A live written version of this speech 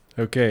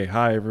Okay,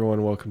 hi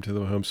everyone. Welcome to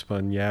the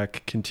Homespun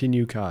Yak.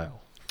 Continue,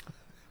 Kyle.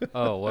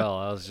 Oh, well,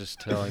 I was just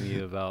telling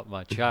you about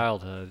my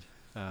childhood.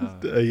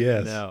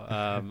 Yes. No,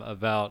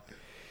 about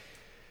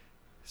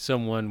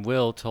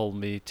Will told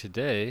me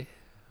today,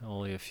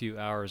 only a few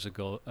hours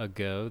ago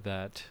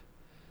that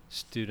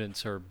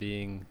students are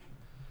being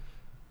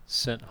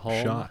sent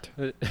home, Shot.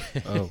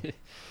 Oh,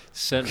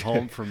 sent okay.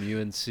 home from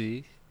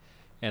UNC.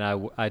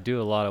 And I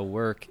do a lot of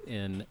work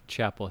in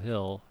Chapel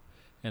Hill,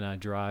 and I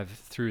drive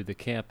through the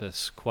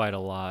campus quite a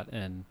lot.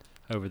 And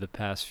over the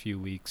past few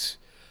weeks,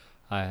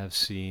 I have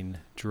seen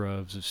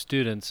droves of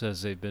students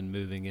as they've been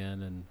moving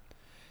in and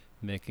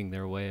making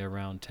their way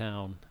around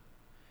town,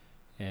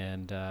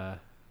 and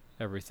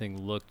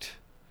everything looked,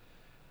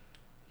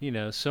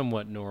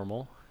 somewhat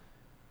normal.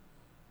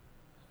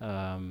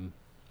 Um,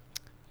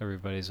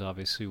 Everybody's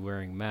obviously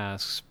wearing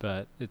masks,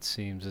 but it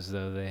seems as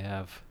though they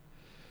have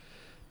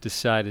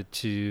decided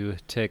to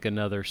take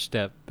another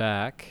step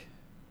back.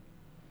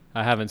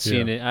 I haven't Yeah.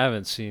 seen it. I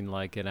haven't seen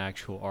like an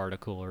actual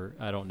article, or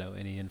I don't know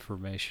any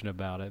information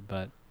about it,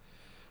 but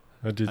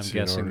I did I'm see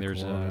an guessing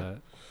there's article on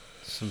it.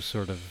 some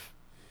sort of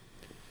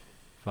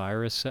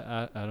virus.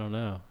 I don't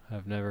know.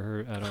 I've never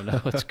heard. I don't know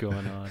what's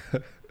going on.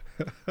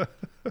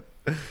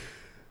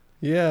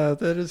 Yeah,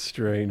 that is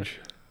strange.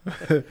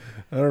 I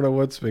don't know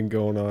what's been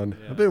going on.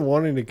 Yeah. I've been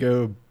wanting to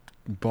go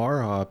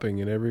bar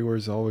hopping, and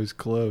everywhere's always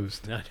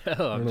closed. I know. I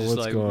don't I'm know just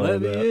what's like, going on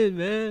let with me in,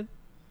 man.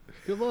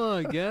 Come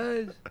on,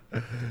 guys.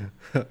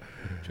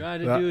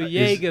 Trying to do a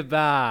Jaeger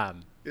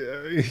bomb.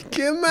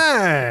 Come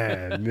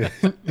on.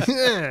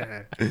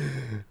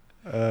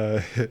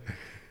 uh,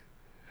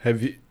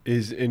 have you?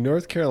 Is in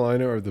North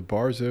Carolina, are the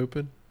bars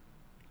open?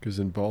 Because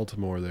in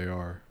Baltimore they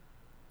are.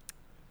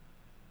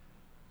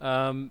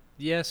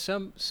 Yeah,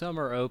 some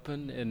are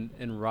open.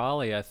 In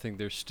Raleigh, I think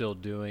they're still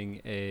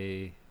doing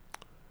a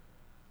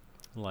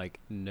like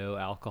no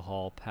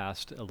alcohol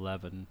past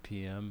 11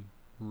 p.m.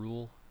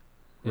 rule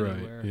Right.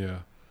 anywhere. Yeah.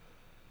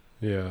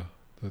 Yeah.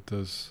 That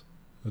does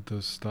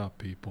stop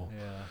people.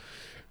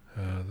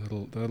 Yeah.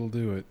 That'll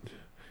do it.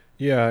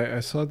 Yeah,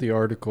 I saw the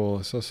article.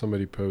 I saw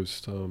somebody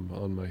post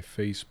on my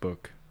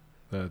Facebook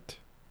that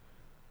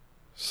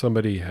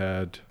somebody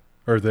had,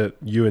 or that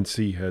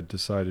UNC had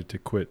decided to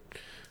quit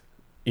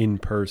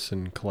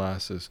in-person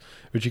classes.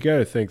 But you got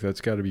to think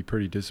that's got to be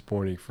pretty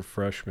disappointing for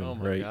freshmen, Oh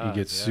my right? You God.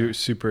 get Yeah.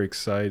 super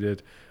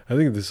excited. I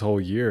think this whole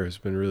year has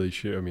been really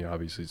shit. I mean,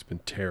 obviously it's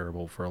been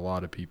terrible for a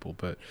lot of people,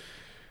 but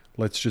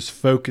let's just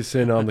focus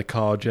in on the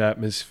college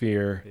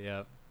atmosphere.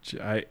 Yep.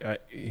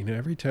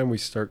 Every time we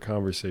start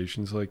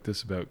conversations like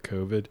this about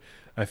COVID,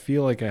 I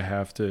feel like I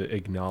have to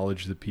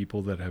acknowledge the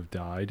people that have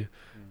died,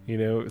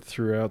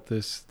 throughout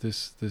this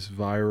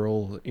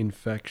viral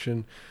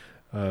infection,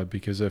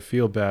 because I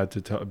feel bad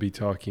to be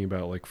talking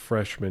about like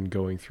freshmen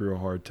going through a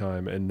hard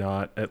time and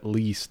not at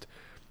least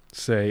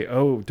say,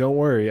 "Oh, don't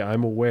worry,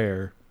 I'm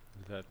aware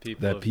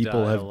that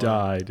people have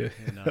died."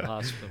 in a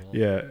hospital.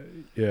 Yeah,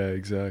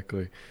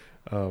 exactly.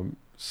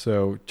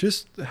 So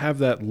just have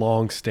that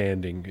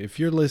long-standing. If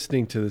you're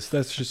listening to this,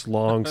 that's just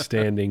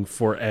long-standing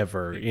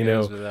forever, It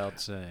goes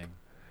without saying.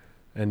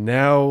 And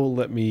now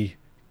let me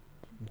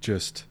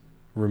just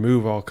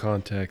remove all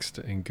context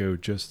and go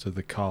just to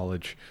the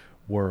college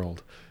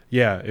world.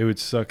 Yeah, it would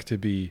suck to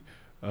be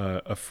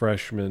a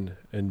freshman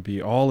and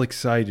be all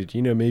excited.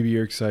 Maybe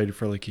you're excited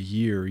for like a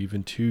year or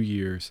even 2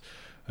 years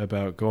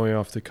about going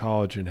off to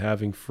college and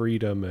having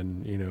freedom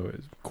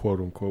and, quote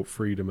unquote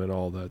freedom and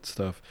all that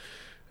stuff.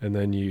 And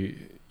then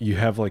you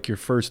have like your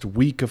first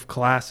week of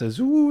classes.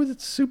 Ooh,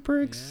 that's super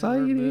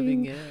exciting. We're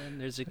moving in.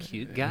 There's a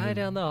cute guy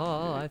down the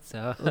hall. I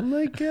saw. Oh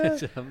my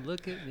God.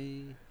 Look at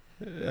me.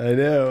 I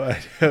know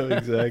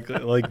exactly.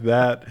 Like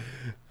that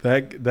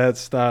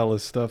style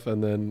of stuff.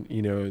 And then,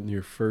 in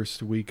your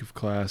first week of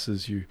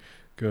classes, you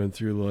going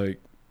through like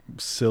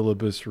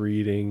syllabus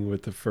reading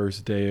with the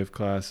first day of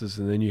classes.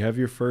 And then you have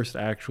your first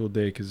actual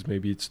day because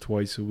maybe it's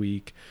twice a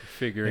week.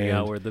 Figuring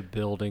out where the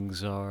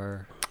buildings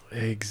are.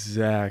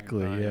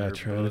 Exactly. Yeah,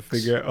 trying books. to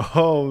figure out.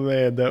 Oh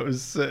man, that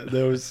was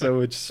so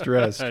much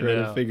stress trying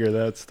to figure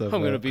that stuff out.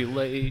 I'm gonna be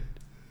late.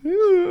 They're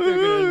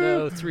gonna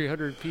know.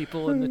 300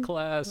 people in the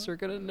class are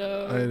gonna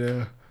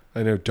know.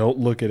 I know. Don't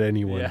look at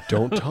anyone. Yeah.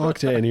 Don't talk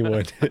to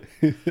anyone.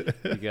 You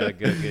gotta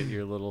go get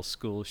your little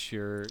school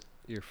shirt.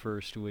 Your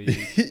first week.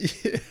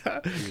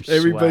 Yeah.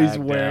 Everybody's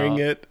wearing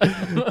it.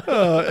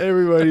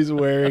 Everybody's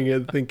wearing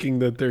it, thinking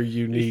that they're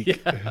unique.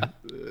 Yeah.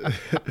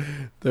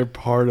 They're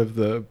part of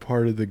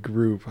the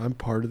group. I'm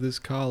part of this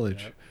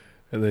college. Yep.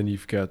 And then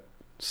you've got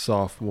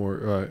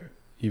sophomore,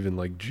 even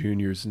like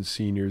juniors and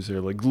seniors.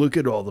 They're like, look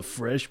at all the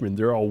freshmen.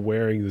 They're all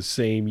wearing the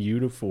same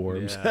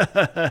uniforms.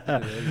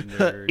 Yeah.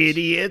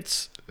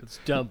 Idiots. Let's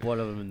dump one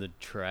of them in the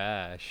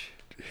trash.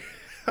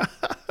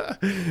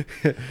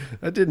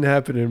 That didn't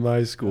happen in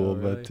my school,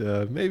 really?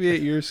 But maybe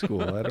at your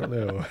school. I don't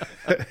know.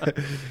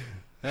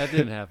 That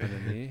didn't happen to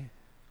me.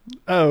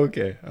 Oh,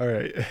 okay. All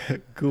right.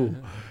 Cool.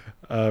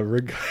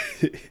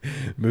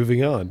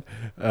 Moving on.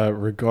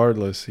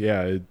 Regardless,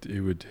 yeah,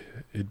 it would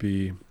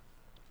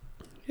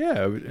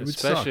suck,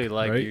 Especially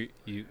like right?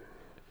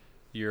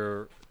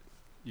 you're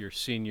your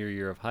senior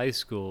year of high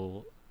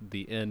school,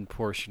 the end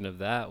portion of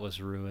that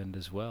was ruined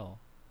as well.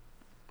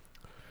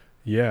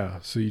 Yeah,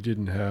 so you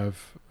didn't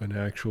have an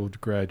actual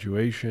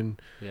graduation.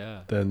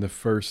 Yeah. Then the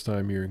first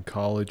time you're in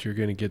college, you're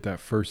going to get that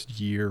first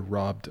year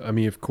robbed. I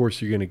mean, of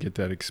course, you're going to get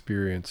that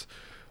experience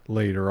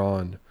later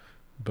on,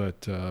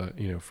 but,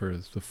 for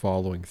the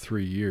following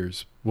 3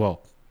 years,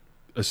 well,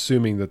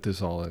 assuming that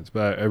this all ends,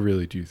 but I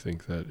really do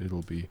think that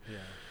it'll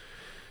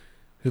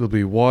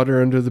be water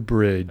under the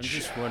bridge.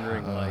 I'm just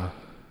wondering,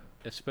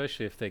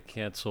 especially if they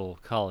cancel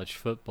college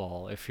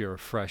football, if you're a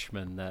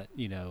freshman that,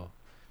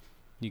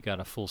 you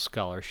got a full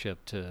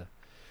scholarship to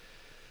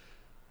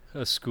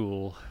a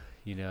school,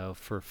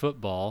 for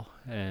football,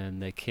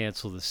 and they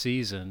cancel the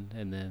season,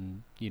 and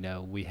then,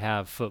 we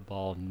have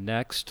football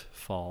next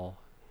fall.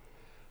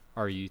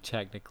 Are you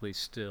technically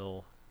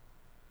still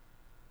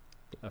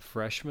a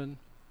freshman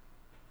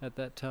at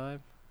that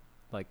time?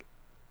 Like,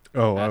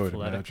 I would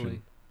athletically,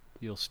 imagine.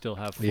 you'll still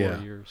have 4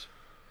 Yeah. years.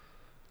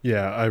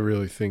 Yeah, I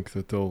really think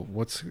that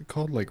what's it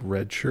called? Like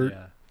red shirt?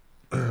 Yeah.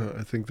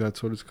 I think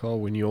that's what it's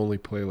called when you only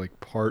play like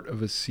part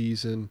of a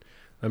season.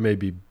 I may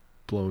be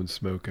blowing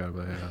smoke out of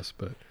my ass,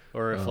 but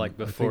Or if I think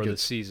before the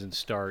it's- season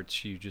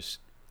starts, you just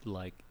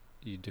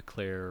you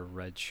declare a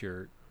red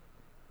shirt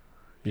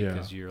yeah,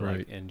 because you're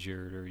right,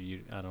 injured, or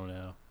I don't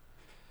know.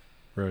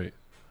 right.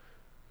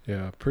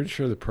 Yeah, pretty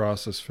sure the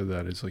process for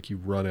that is like you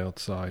run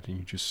outside and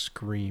you just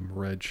scream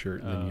red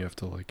shirt, and then you have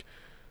to like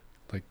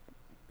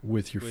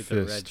with your With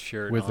fist a red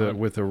shirt with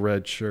on. a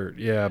red shirt.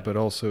 Yeah, Yeah. but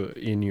also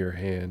in your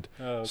hand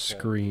Scream.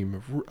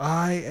 scream,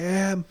 "I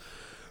am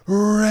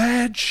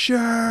red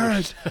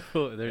shirt."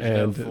 There's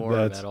And no form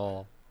that's- at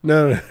all.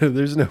 No,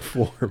 there's no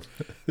form.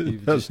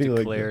 You've just Nothing like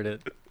declared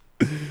it.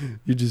 that.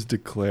 You just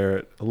declare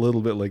it, a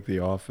little bit like The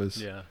Office.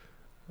 Yeah.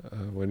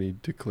 When he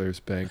declares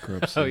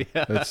bankruptcy. Oh,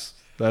 yeah.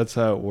 That's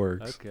how it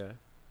works. Okay.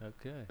 I'll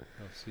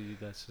see.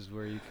 This is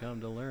where you come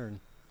to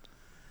learn.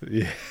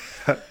 Yeah,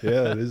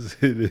 yeah,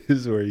 it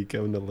is where you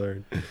come to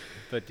learn.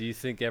 But do you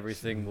think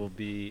everything will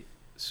be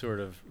sort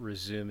of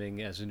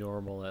resuming as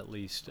normal, at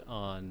least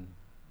on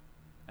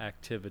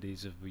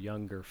activities of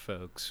younger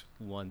folks,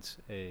 once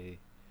a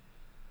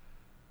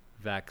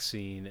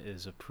vaccine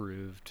is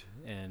approved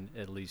and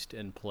at least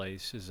in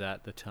place? Is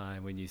that the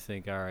time when you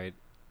think, all right,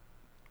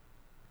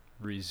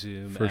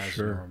 resume For as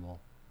sure. normal?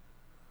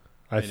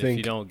 I If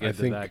you don't I get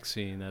the think,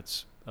 vaccine,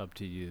 that's up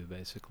to you,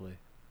 basically.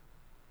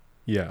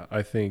 yeah,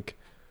 I think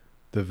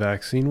the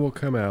vaccine will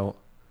come out,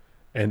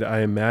 and I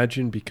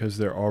imagine because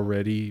they're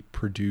already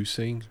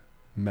producing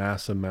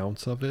mass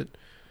amounts of it,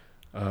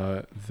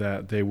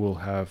 that they will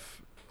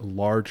have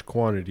large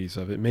quantities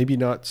of it. Maybe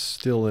not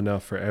still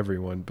enough for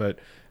everyone, but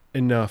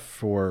enough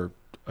for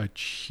a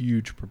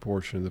huge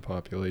proportion of the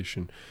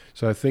population.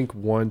 So I think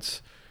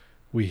once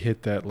we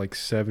hit that like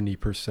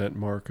 70%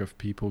 mark of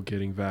people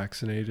getting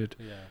vaccinated,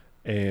 Yeah.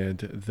 and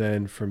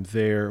then from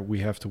there we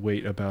have to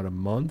wait about a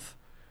month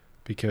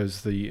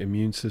because the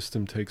immune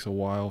system takes a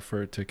while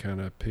for it to kind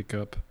of pick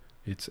up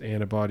its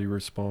antibody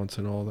response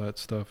and all that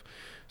stuff.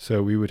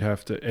 So we would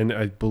have to, and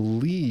I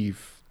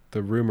believe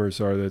the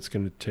rumors are that it's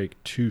going to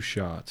take 2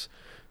 shots.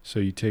 So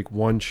you take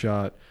 1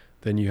 shot,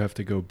 then you have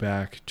to go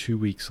back 2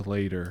 weeks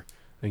later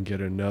and get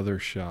another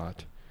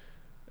shot.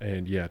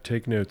 And yeah,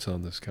 take notes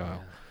on this,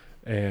 Kyle.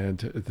 And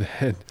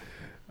then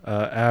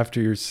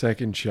after your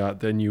second shot,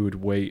 then you would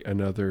wait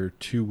another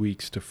 2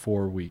 weeks to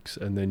 4 weeks,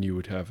 and then you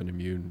would have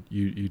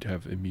you'd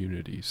have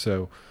immunity.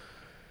 So,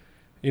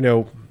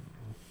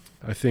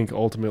 I think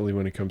ultimately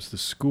when it comes to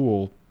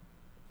school,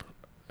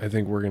 I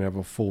think we're going to have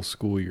a full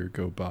school year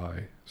go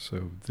by.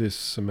 So this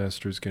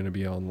semester is going to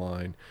be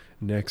online.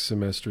 Next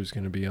semester is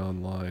going to be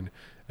online.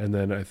 And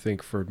then I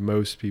think for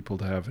most people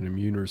to have an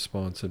immune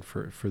response and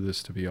for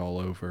this to be all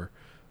over,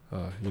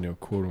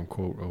 quote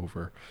unquote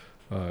over,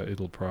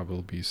 it'll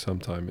probably be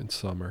sometime in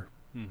summer.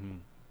 Mm-hmm.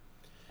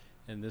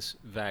 And this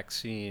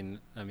vaccine,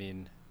 I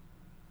mean,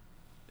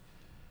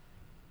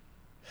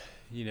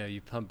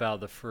 you pump out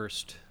the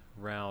first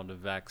round of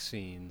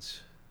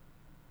vaccines.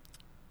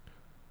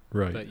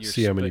 Right. But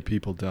See how many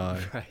people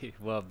die. Right.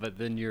 Well,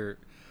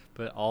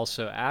 but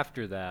also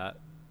after that,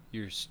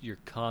 you're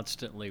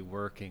constantly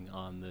working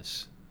on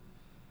this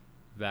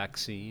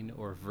vaccine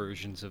or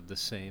versions of the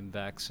same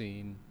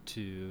vaccine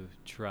to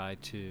try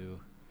to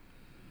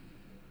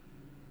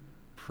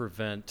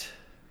prevent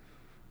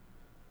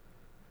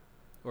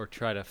or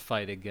try to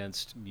fight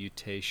against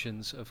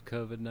mutations of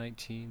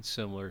COVID-19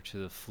 similar to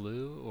the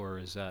flu, or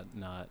is that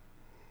not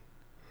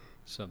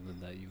something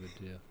that you would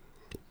do?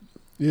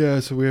 Yeah,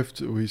 so we have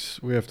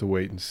to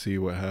wait and see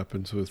what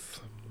happens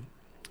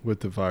with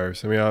the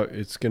virus. I mean,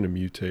 it's going to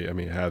mutate. I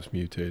mean, it has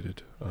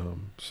mutated.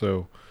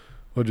 So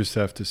we'll just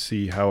have to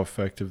see how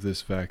effective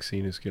this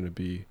vaccine is going to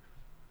be,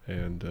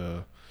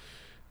 and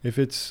if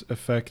it's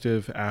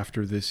effective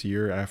after this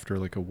year, after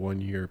like a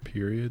 1-year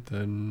period,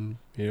 then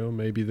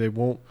maybe they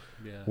won't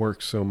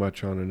work so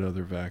much on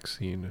another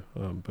vaccine.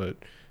 But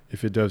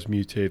if it does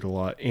mutate a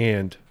lot,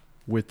 and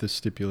with the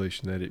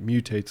stipulation that it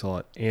mutates a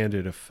lot and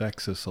it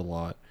affects us a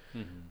lot,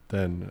 Mm-hmm.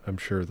 then I'm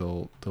sure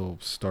they'll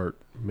start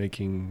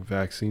making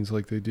vaccines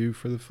like they do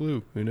for the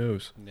flu. Who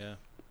knows? Yeah.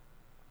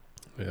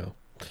 Yeah.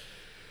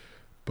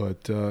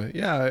 But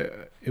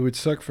it would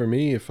suck for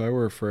me if I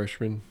were a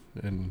freshman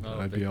and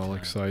I'd be big all time.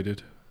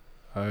 excited.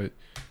 I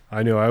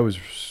know I was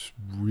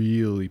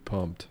really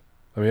pumped.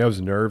 I mean, I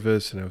was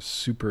nervous and I was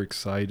super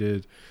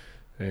excited,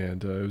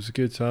 and it was a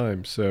good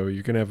time. So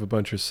you're gonna have a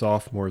bunch of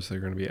sophomores that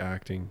are gonna be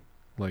acting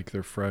like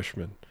they're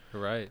freshmen,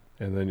 Right.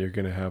 and then you're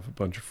gonna have a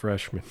bunch of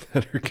freshmen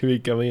that are gonna be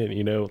coming in.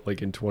 You know,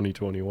 like in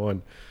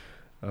 2021,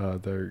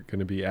 they're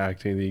gonna be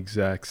acting the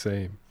exact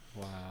same.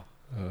 Wow.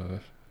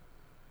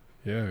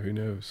 Yeah, who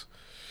knows?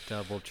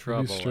 Double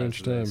trouble,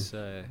 strange as they time.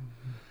 say.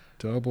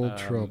 Double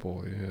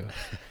trouble, yeah.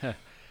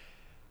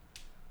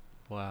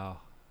 Wow.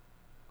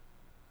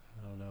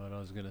 I don't know what I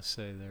was going to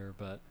say there,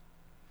 but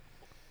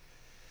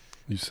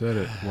You said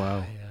it. Wow.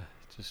 yeah,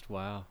 just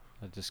wow.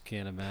 I just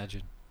can't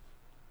imagine.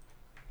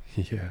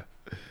 Yeah.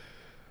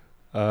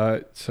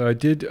 So I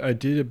did a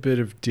bit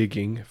of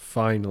digging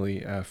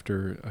finally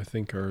after I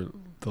think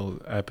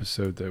the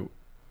episode that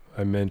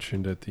I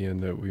mentioned at the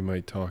end that we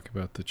might talk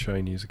about the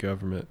Chinese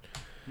government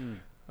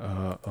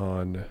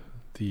on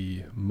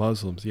the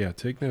Muslims. Yeah,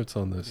 take notes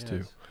on this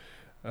too.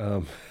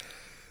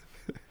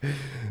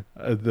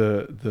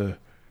 The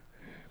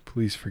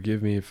please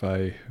forgive me if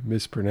I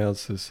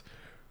mispronounce this,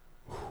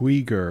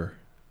 Uyghur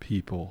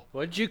people.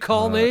 What'd you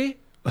call me?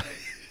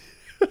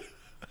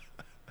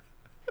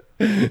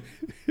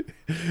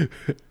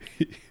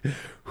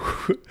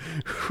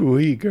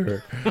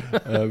 Uyghur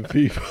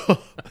people.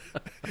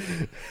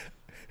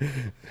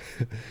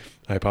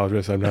 I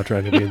apologize. I'm not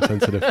trying to be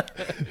insensitive.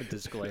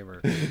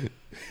 Disclaimer.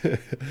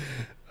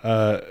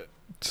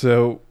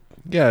 So,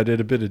 yeah, I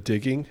did a bit of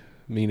digging,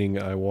 meaning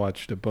I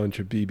watched a bunch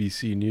of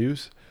BBC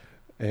News,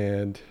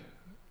 and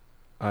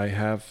I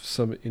have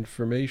some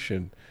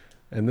information.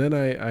 And then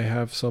I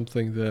have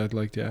something that I'd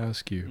like to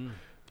ask you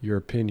your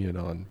opinion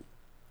on.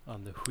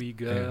 On the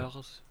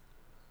Uyghurs?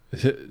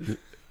 Bien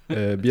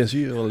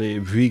sûr, les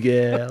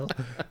Uyghurs.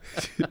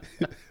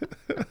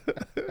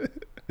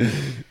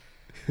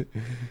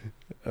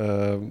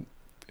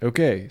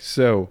 Okay,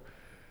 so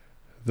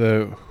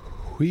the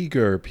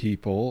Uyghur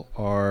people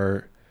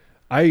are,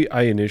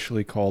 I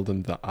initially called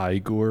them the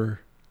Uighur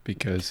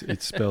because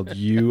it's spelled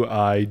Uighur,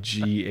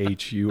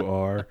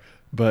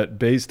 but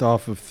based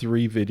off of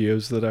 3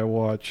 videos that I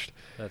watched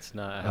That's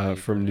not how you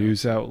from pronounce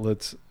news it.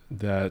 outlets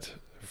It's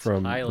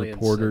from highly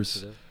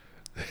reporters. insensitive.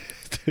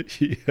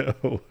 Yeah,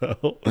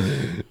 well,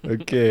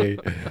 okay.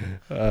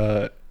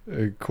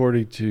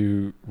 According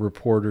to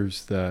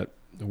reporters that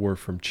were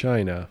from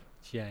China,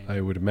 China.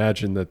 I would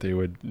imagine that they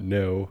would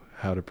know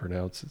how to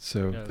pronounce it,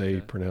 so they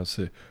Okay. pronounce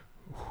it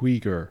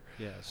Uyghur.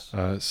 Yes.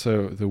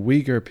 So the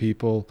Uyghur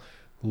people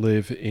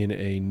live in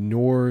a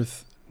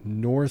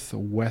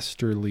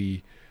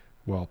northwesterly,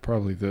 well,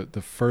 probably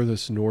the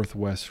furthest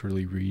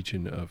northwesterly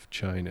region of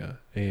China,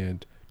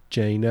 and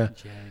China.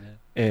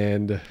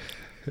 and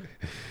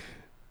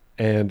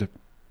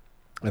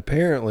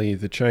apparently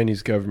the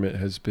Chinese government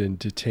has been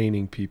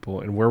detaining people,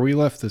 and where we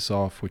left this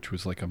off, which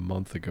was like a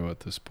month ago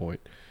at this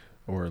point,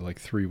 or like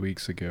 3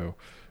 weeks ago,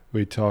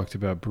 we talked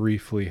about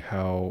briefly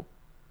how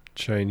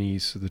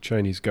the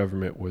Chinese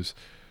government was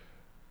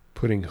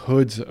putting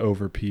hoods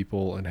over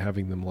people and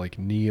having them like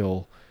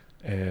kneel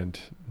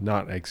and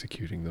not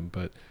executing them,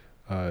 but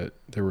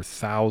there were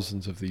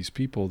thousands of these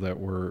people that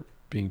were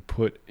being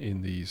put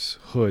in these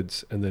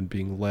hoods and then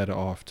being led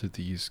off to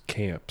these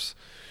camps.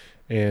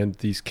 And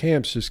these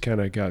camps just kind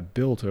of got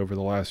built over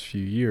the last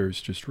few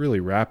years, just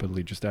really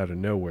rapidly, just out of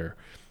nowhere.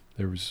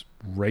 There was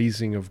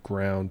raising of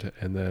ground,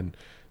 and then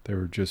there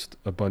were just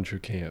a bunch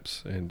of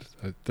camps, and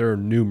there are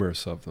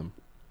numerous of them.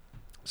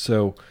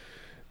 So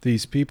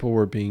these people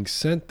were being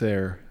sent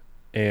there,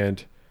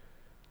 and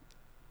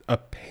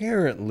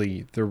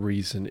apparently the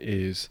reason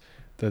is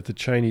that the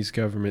Chinese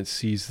government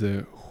sees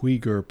the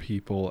Uyghur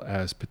people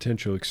as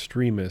potential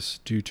extremists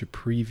due to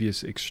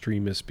previous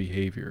extremist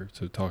behavior,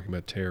 so talking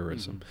about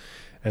terrorism.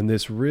 And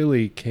this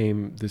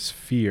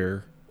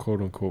fear,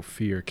 quote unquote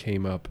fear,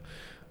 came up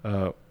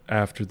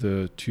after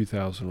the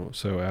 2000,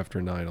 so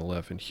after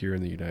 9/11 here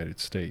in the United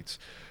States.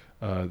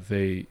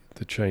 The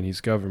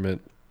Chinese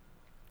government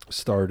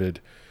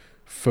started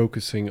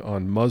focusing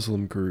on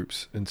Muslim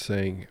groups and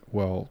saying,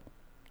 well,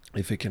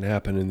 if it can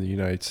happen in the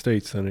United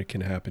States, then it can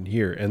happen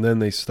here. And then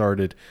they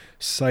started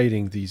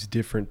citing these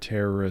different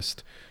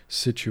terrorist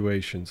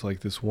situations, like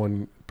this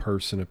one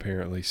person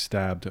apparently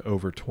stabbed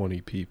over 20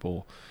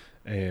 people,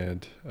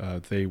 and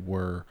they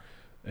were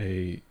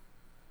a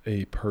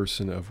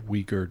person of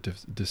Uyghur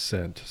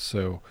descent.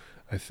 So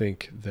I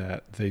think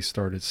that they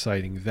started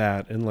citing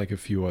that and like a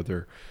few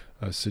other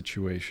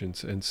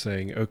situations and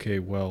saying, okay,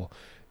 well,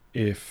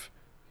 if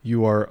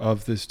you are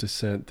of this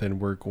descent, then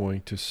we're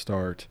going to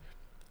start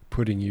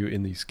putting you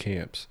in these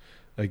camps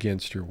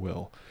against your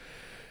will.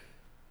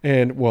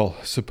 And, well,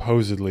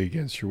 supposedly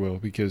against your will,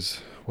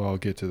 because, well, I'll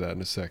get to that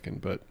in a second,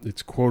 but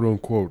it's quote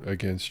unquote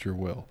against your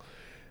will.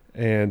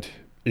 And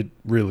it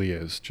really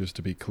is, just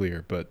to be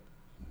clear, but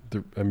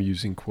I'm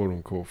using quote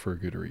unquote for a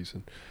good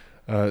reason.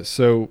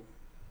 So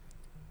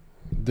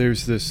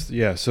there's this,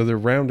 yeah. So they're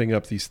rounding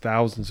up these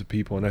thousands of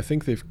people, and I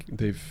think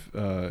they've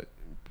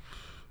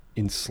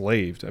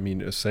enslaved. I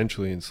mean,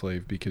 essentially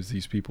enslaved, because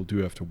these people do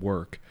have to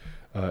work,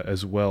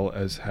 as well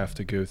as have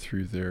to go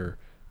through their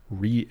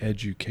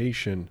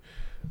re-education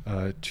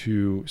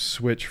to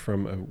switch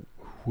from a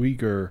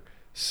Uyghur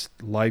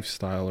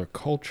lifestyle or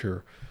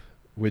culture,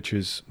 which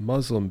is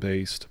Muslim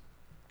based,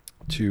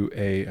 to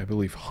I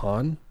believe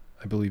Han.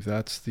 I believe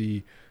that's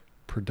the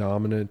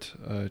predominant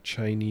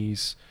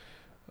Chinese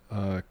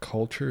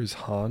culture, is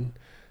Han.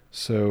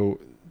 So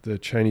the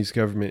Chinese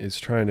government is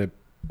trying to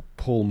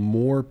pull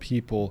more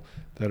people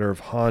that are of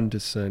Han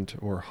descent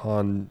or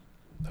Han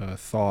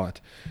thought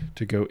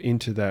to go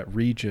into that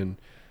region,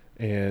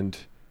 and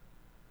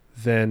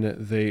then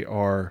they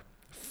are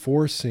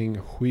forcing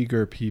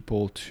Uyghur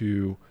people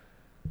to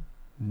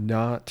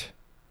not,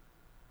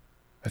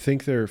 I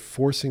think they're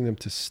forcing them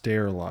to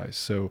sterilize.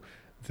 So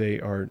they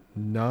are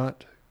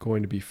not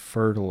going to be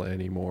fertile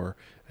anymore,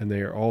 and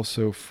they are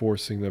also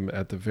forcing them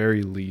at the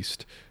very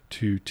least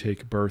to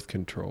take birth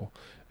control,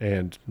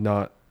 and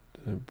not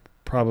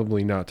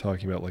probably not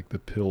talking about like the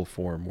pill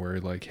form where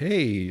like,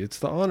 hey, it's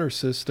the honor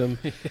system.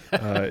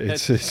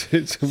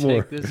 It's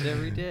more take this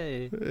every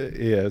day.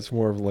 Yeah, it's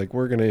more of like,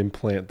 we're going to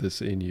implant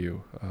this in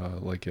you,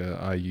 like a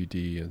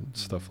IUD and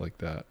stuff like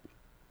that.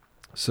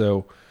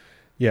 So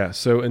yeah,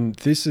 and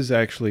this is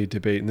actually a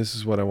debate, and this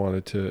is what I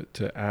wanted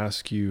to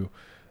ask you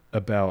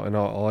about, and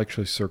I'll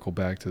actually circle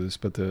back to this,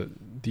 but the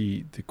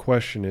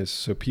question is,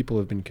 so people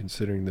have been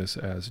considering this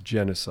as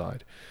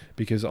genocide,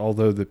 because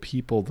although the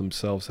people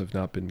themselves have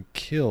not been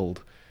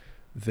killed,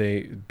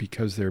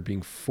 because they're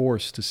being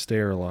forced to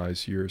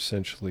sterilize, you're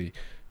essentially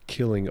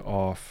killing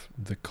off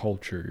the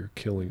culture, you're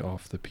killing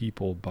off the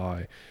people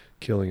by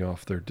killing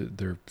off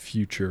their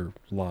future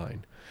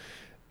line.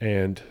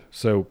 And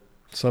so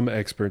some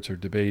experts are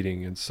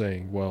debating and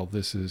saying, well,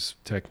 this is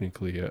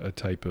technically a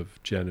type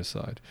of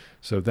genocide.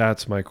 So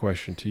that's my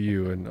question to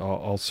you, and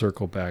I'll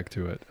circle back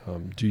to it.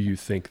 Do you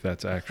think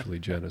that's actually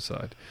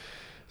genocide?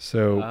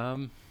 So,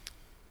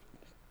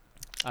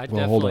 I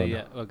well, hold on.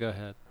 definitely. Oh, go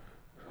ahead.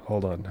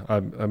 Hold on.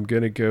 I'm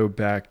going to go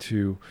back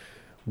to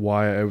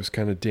why I was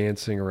kind of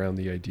dancing around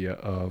the idea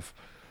of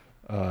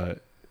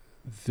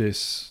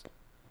this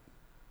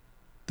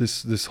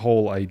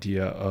whole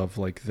idea of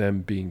like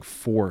them being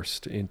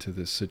forced into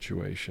this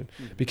situation,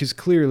 because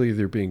clearly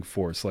they're being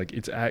forced. Like,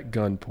 it's at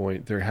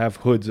gunpoint. They have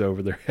hoods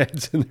over their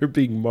heads and they're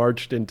being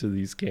marched into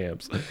these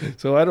camps.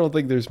 So I don't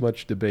think there's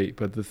much debate.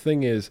 But the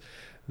thing is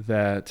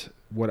that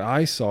what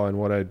I saw and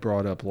what I'd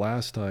brought up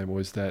last time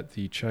was that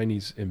the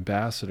Chinese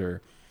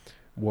ambassador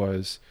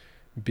was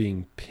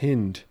being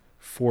pinned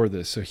for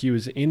this. So he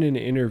was in an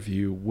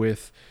interview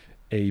with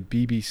a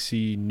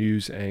BBC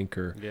news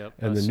anchor,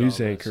 and the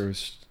news anchor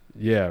was,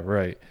 yeah,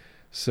 right.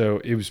 So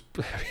it was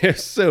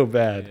so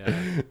bad.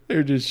 Yeah.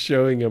 They're just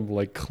showing him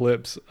like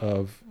clips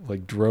of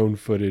like drone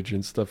footage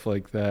and stuff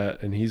like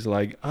that. And he's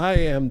like, I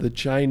am the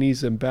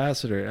Chinese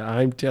ambassador, and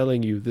I'm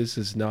telling you this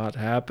is not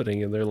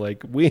happening. And they're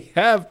like, we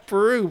have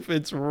proof.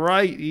 It's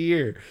right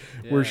here.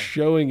 Yeah. We're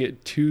showing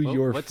it to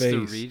your what's face.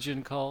 What's the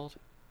region called?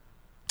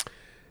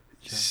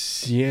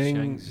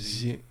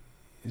 Xiangxi.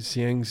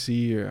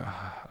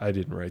 I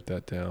didn't write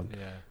that down.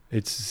 Yeah.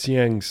 It's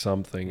Xiang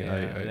something. Yeah,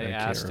 I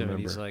can't remember.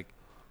 And he's like,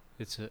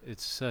 it's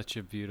such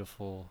a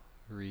beautiful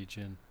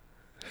region.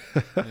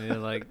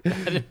 Like,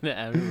 I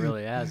didn't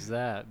really ask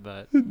that,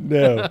 but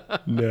no,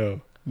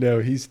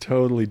 he's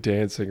totally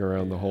dancing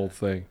around the whole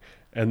thing.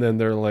 And then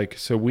they're like,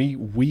 so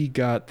we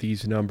got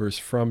these numbers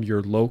from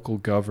your local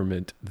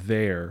government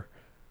there,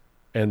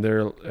 and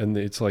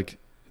it's like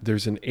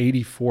there's an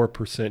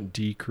 84%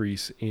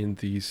 decrease in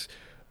these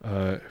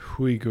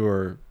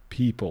Uyghur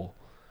people,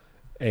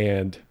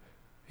 and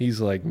he's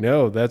like,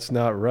 no, that's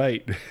not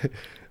right.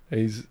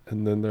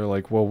 And then they're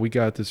like, well, we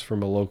got this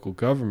from a local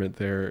government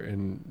there.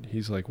 And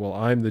he's like, well,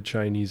 I'm the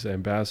Chinese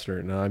ambassador,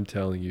 and I'm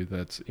telling you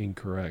that's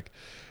incorrect.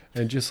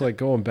 And just like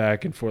going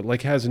back and forth,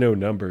 like has no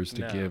numbers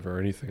to give or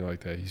anything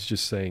like that. He's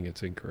just saying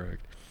it's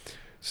incorrect.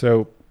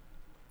 So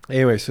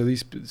anyway,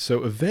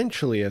 so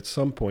eventually at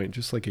some point,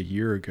 just like a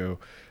year ago,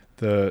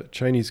 the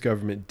Chinese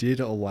government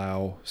did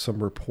allow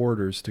some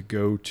reporters to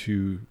go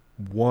to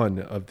one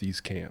of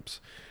these camps,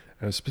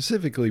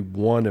 specifically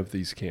one of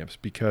these camps,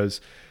 because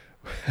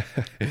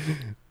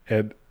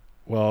and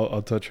well,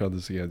 I'll touch on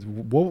this again.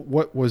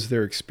 What was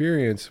their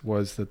experience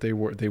was that they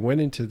went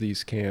into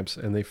these camps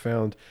and they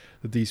found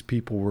that these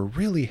people were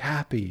really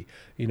happy.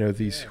 You know,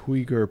 these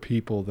Uyghur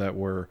people that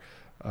were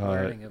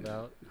learning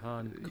about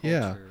Han culture.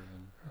 Yeah.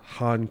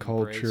 Han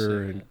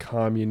culture and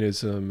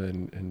communism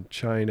and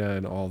China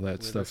and all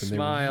that stuff. And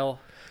smile.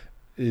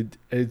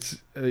 It's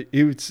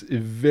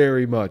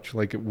very much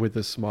like with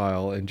a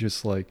smile, and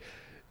just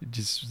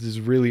this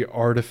really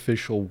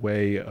artificial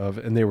way of,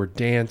 and they were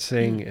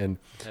dancing and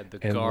had the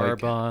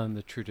garb on,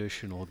 the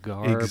traditional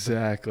garb.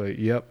 Exactly.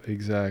 Yep.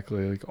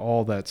 Exactly. Like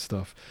all that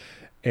stuff.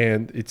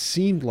 And it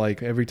seemed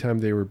like every time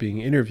they were being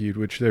interviewed,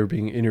 which they were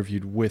being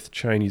interviewed with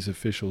Chinese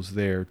officials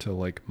there to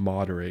like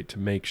moderate, to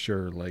make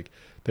sure like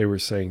they were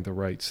saying the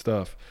right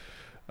stuff,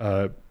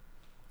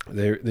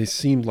 they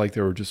seemed like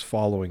they were just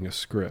following a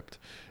script.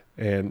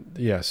 And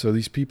yeah, so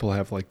these people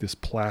have like this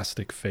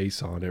plastic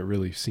face on. It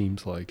really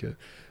seems like it.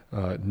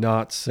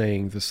 Not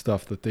saying the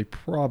stuff that they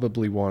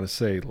probably want to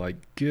say, like,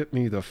 get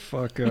me the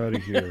fuck out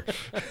of here.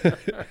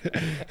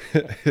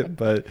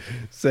 But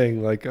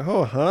saying like,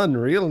 oh, hon,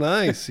 real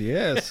nice.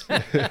 Yes.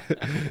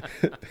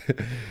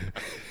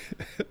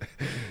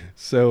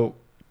 So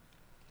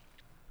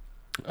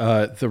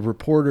the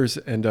reporters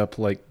end up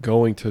like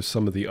going to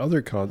some of the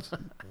other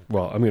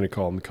well, I'm going to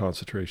call them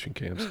concentration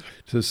camps,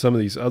 to some of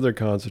these other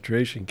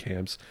concentration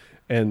camps,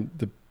 and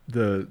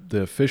the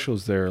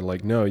officials there are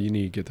like, no, you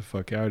need to get the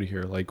fuck out of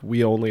here. Like,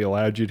 we only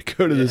allowed you to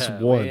go to this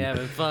one. We ain't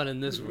having fun in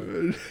this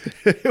one.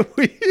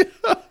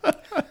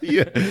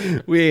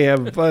 we ain't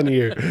having fun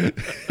here.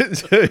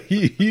 So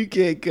you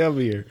can't come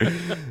here.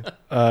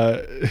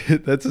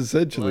 That's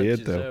essentially Lunch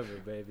it, though. Lunch is over,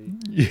 baby.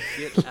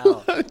 Get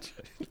out.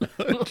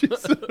 Lunch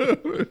is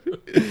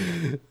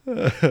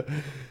over.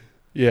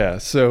 Yeah,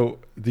 so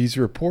these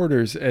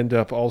reporters end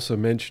up also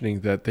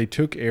mentioning that they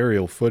took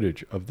aerial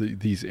footage of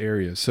these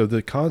areas. So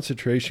the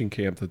concentration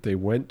camp that they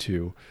went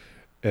to,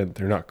 and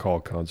they're not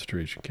called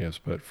concentration camps,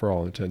 but for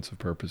all intents and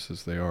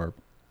purposes they are.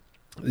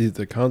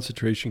 The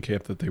concentration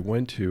camp that they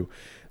went to,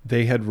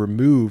 they had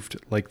removed,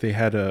 like they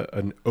had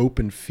an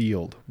open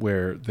field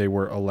where they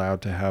were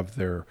allowed to have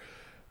their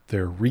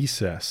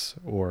recess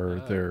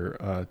or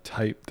their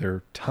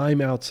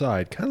time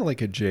outside, kind of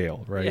like a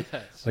jail, right? Yeah,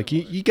 like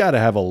you got to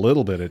have a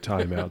little bit of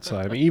time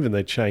outside. I mean, even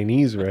the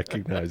Chinese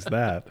recognize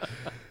that.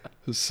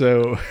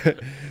 So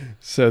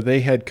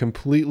they had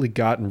completely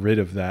gotten rid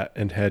of that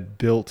and had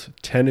built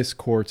tennis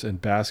courts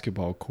and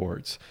basketball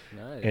courts.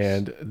 Nice.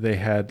 And they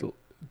had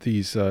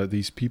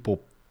these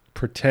people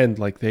pretend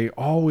like they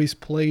always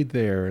played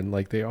there and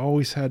like they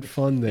always had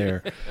fun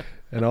there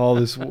and all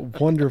this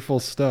wonderful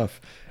stuff.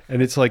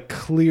 And it's like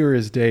clear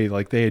as day,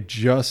 like they had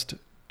just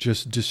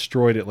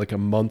destroyed it like a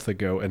month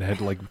ago and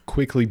had like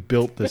quickly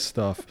built this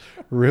stuff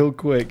real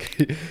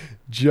quick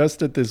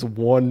just at this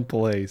one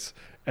place.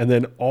 And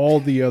then all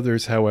the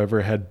others,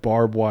 however, had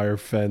barbed wire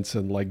fence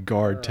and like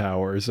guard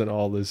towers and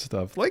all this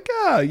stuff. Like,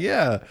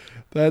 yeah,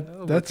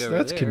 that's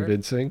there.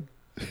 Convincing.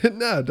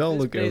 No, don't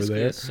look over there. It's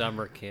basically a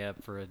summer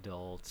camp for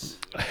adults.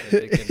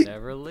 They can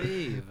never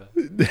leave.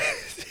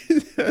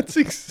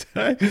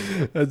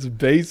 That's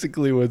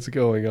basically what's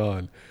going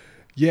on.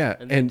 Yeah,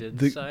 and they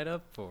didn't sign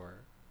up for.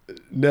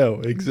 No,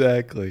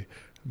 exactly.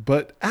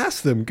 But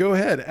ask them. Go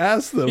ahead,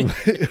 ask them.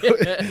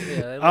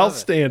 I'll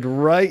stand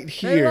right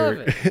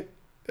here,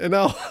 and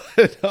I'll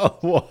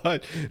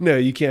watch. No,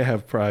 you can't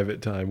have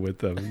private time with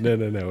them.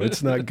 No,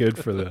 it's not good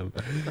for them.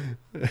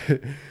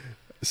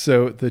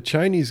 So the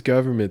Chinese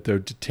government, though,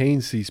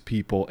 detains these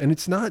people, and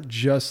it's not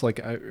just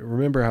like, I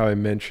remember how I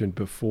mentioned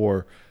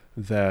before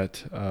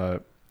that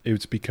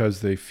it's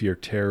because they fear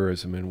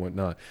terrorism and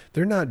whatnot.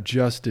 They're not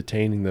just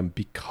detaining them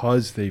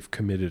because they've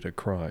committed a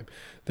crime.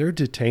 They're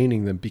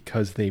detaining them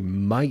because they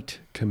might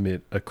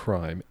commit a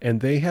crime,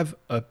 and they have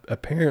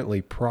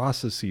apparently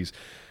processes,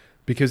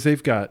 because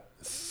they've got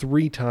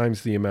 3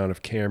 times the amount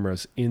of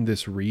cameras in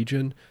this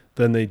region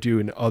than they do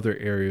in other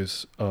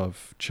areas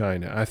of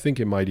China. I think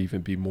it might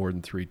even be more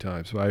than 3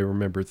 times. I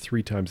remember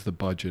 3 times the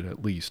budget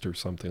at least, or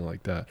something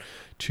like that,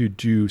 to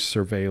do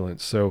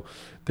surveillance. So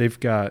they've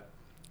got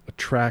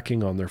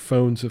tracking on their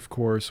phones, of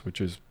course, which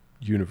is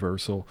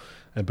universal,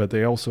 but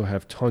they also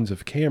have tons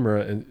of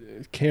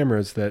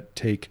cameras that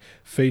take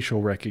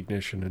facial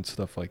recognition and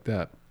stuff like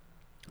that.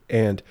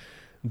 And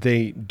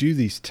they do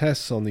these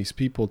tests on these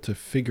people to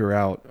figure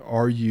out,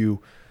 are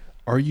you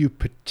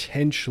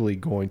potentially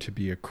going to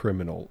be a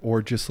criminal,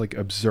 or just like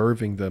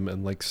observing them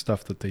and like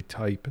stuff that they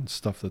type and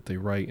stuff that they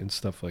write and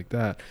stuff like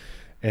that.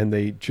 And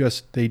they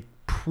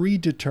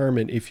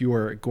predetermine if you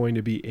are going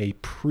to be a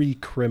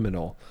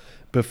pre-criminal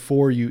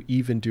before you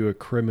even do a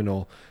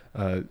criminal,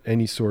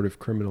 any sort of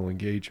criminal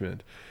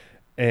engagement.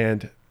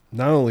 And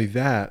not only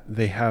that,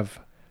 they have,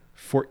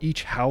 for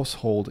each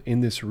household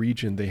in this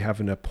region, they have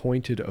an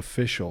appointed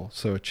official,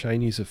 so a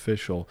Chinese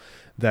official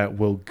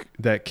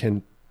that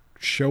can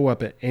show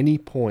up at any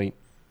point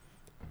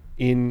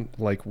in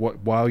like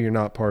while you're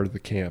not part of the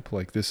camp.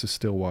 Like, this is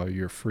still while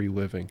you're free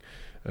living,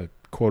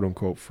 quote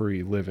unquote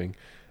free living,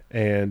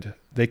 and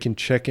they can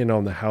check in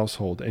on the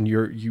household, and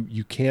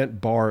you can't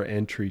bar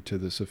entry to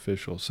this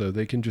official, so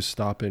they can just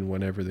stop in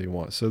whenever they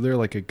want. So they're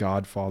like a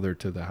godfather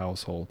to the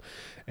household,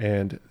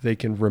 and they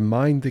can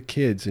remind the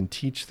kids and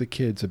teach the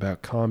kids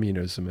about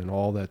communism and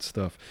all that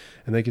stuff,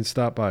 and they can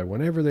stop by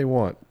whenever they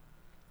want.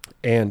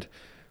 And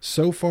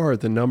so far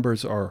the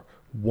numbers are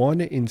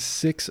 1 in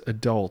 6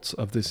 adults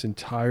of this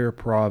entire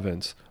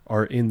province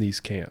are in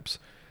these camps.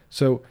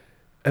 So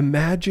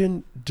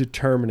imagine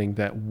determining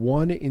that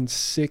 1 in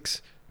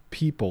 6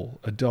 people,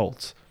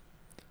 adults,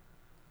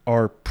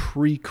 are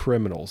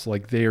pre-criminals,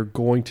 like they are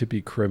going to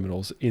be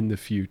criminals in the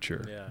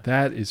future. Yeah.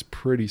 That is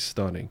pretty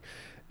stunning.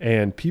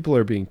 and people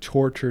are being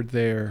tortured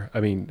there. I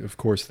mean, of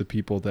course, the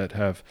people that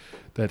have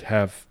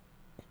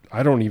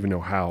I don't even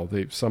know how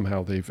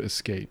they've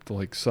escaped.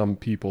 Like, some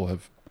people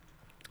have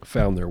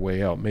found their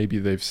way out. Maybe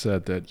they've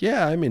said that,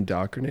 yeah, I'm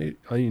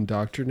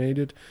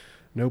indoctrinated,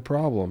 no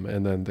problem,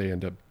 and then they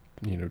end up,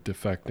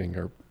 defecting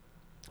or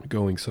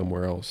going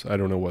somewhere else. I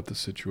don't know what the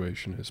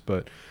situation is,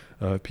 but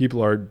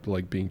people are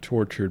like being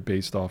tortured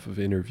based off of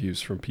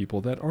interviews from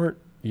people that aren't,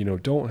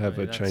 don't have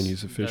a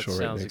Chinese official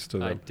right next to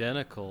them.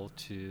 Identical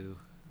to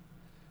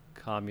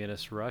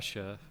communist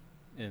Russia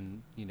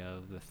in,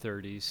 the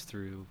 30s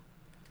through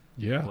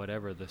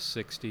whatever, the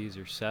 60s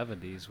or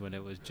 70s, when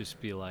it would just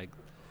be like,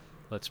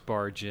 let's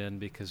barge in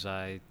because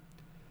I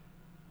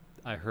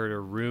heard a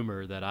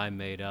rumor that I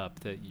made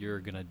up that you're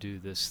going to do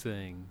this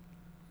thing.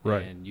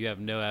 Right. And you have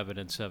no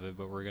evidence of it,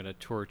 but we're going to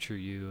torture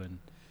you and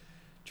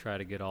try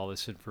to get all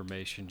this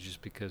information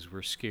just because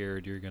we're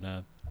scared you're going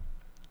to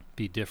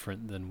be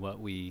different than what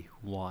we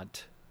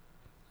want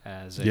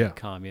as a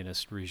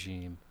communist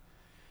regime.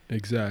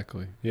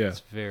 Exactly. Yeah.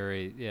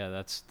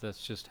 It's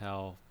that's just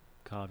how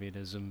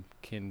communism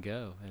can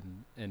go,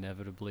 and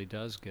inevitably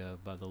does go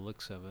by the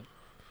looks of it.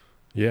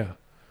 Yeah.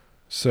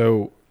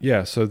 So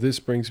this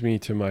brings me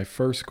to my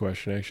first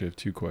question. Actually, I have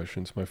two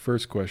questions. My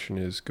first question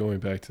is, going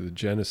back to the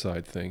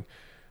genocide thing,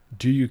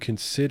 do you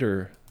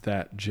consider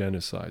that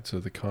genocide, so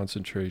the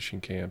concentration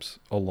camps,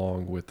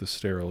 along with the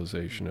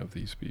sterilization of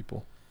these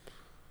people?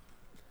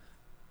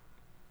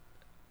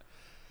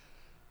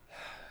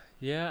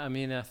 Yeah, I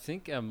mean, I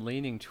think I'm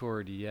leaning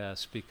toward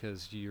yes,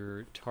 because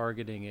you're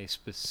targeting a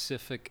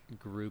specific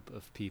group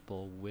of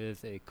people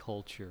with a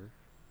culture,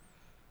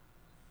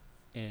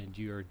 and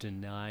you're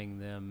denying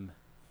them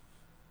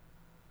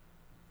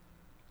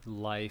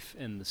life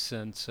in the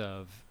sense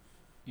of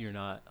you're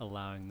not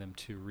allowing them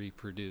to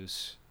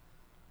reproduce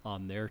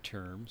on their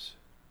terms,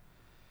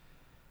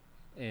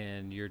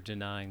 and you're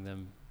denying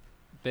them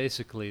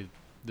basically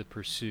the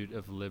pursuit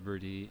of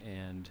liberty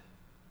and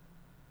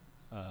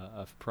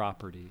of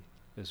property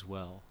as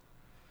well.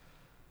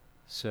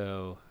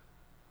 So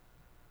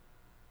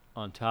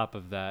on top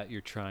of that, you're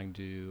trying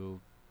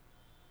to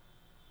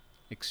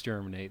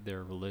exterminate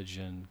their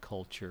religion,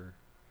 culture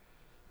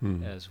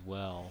as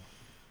well.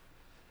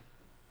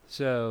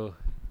 So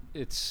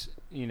it's,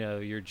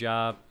 their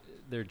job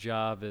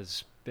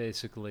is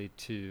basically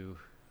to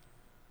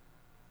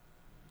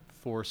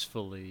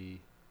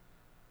forcefully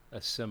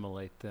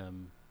assimilate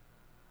them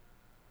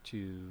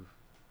to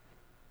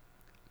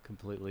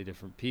completely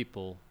different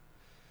people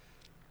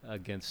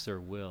against their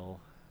will.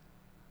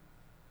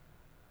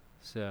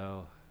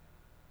 So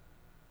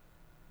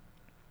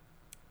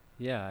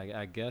yeah,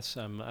 I guess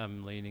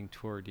I'm leaning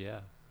toward yeah.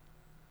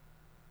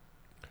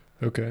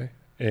 Okay.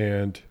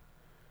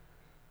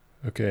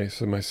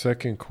 So my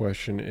second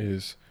question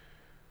is,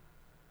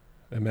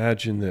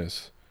 imagine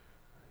this.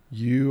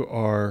 You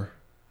are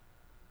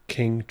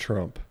King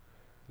Trump.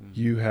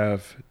 You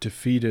have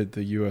defeated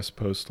the U.S.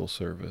 Postal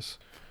Service,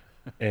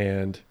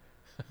 and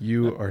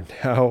you are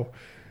now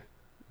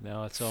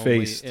it's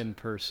faced... only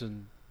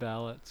in-person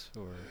ballots,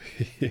 or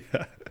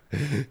yeah.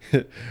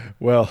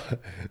 Well,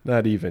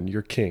 not even.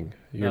 You're king.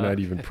 You're not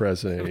even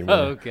president anymore.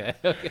 Oh, okay.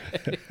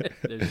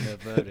 There's no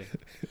voting.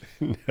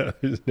 No,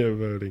 there's no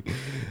voting,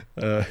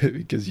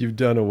 because you've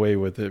done away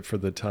with it for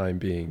the time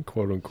being,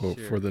 quote unquote,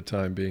 for the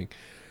time being.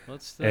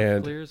 Once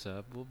stuff clears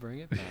up, we'll bring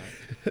it back.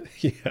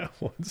 Yeah,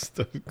 once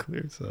stuff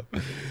clears up.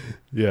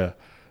 Yeah.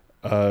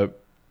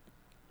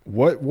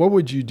 What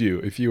would you do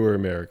if you were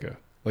America?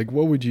 Like,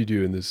 what would you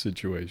do in this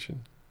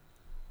situation?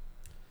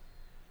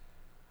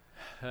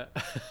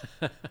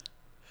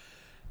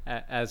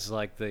 As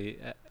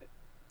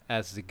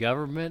the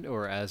government,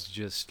 or as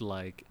just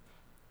like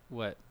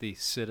what the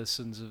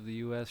citizens of the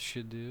U.S.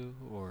 should do,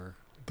 or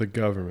the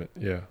government?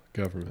 Yeah,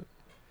 government.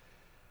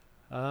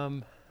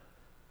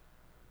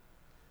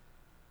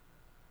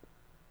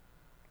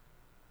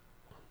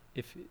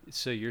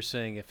 So you're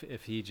saying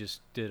if he just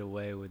did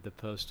away with the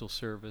Postal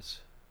Service?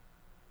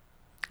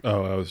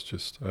 Oh, I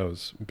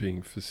was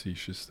being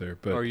facetious there,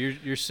 but... Or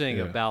you're saying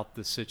about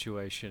the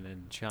situation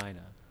in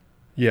China?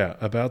 Yeah,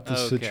 about the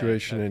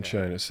situation in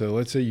China. So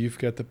let's say you've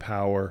got the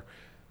power,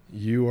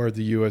 you are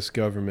the U.S.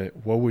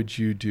 government. What would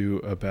you do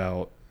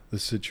about the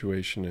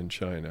situation in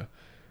China?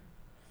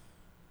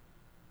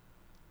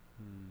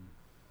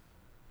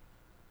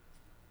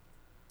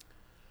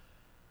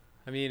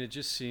 I mean, it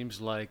just seems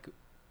like,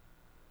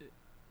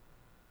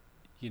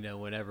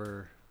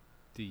 whenever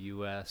the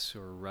U.S.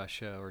 or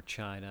Russia or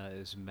China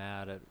is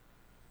mad at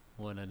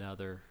one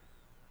another,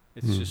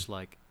 it's just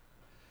like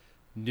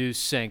new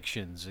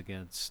sanctions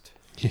against.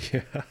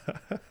 Yeah.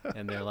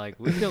 And they're like,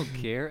 we don't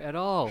care at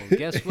all.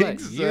 Guess what?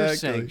 Exactly. You're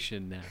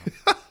sanctioned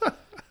now.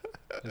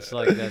 It's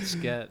like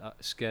that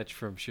sketch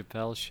from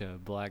Chappelle's show,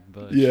 Black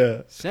Bush.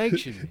 Yeah.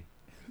 Sanction me.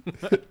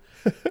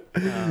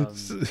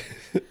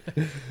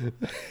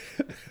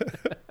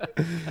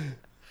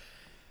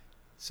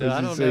 So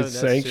I don't know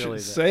necessarily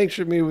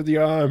sanction me with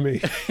your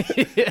army.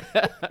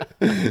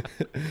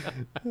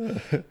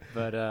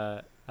 But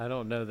I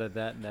don't know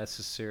that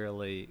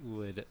necessarily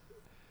would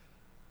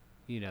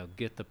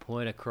get the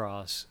point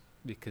across,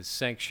 because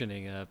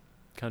sanctioning a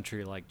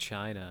country like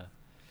China,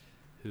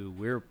 who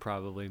we're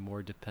probably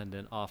more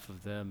dependent off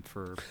of them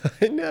for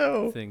I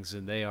know. things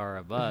than they are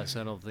of us,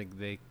 I don't think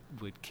they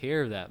would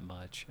care that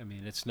much. I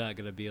mean, it's not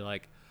going to be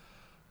like,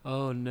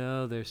 oh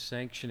no, they're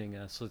sanctioning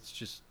us, let's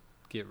just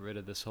get rid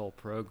of this whole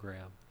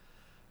program.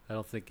 I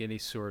don't think any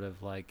sort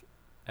of like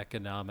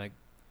economic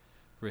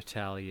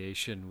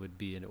retaliation would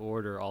be in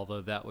order,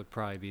 although that would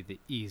probably be the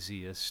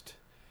easiest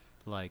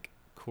like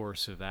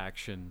course of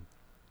action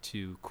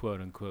to quote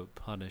unquote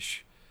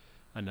punish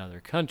another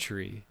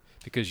country,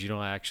 because you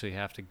don't actually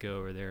have to go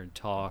over there and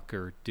talk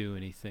or do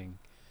anything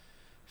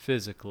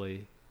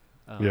physically.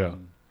 Yeah.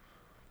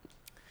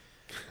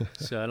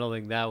 So I don't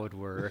think that would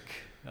work.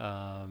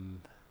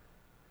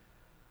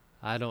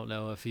 I don't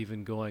know if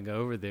even going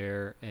over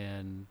there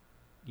and,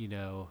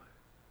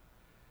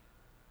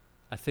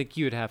 I think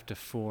you would have to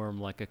form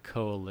like a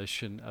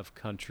coalition of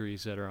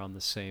countries that are on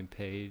the same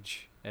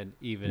page, and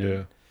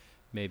even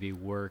maybe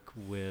work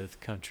with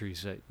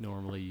countries that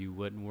normally you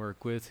wouldn't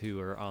work with, who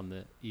are on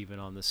the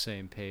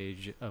same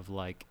page of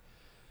like,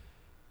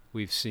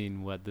 we've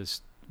seen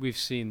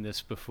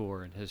this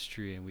before in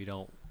history, and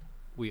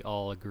we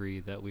all agree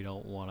that we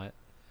don't want it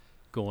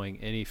going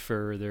any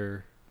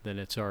further than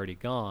it's already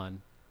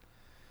gone.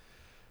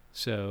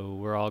 So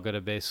we're all going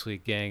to basically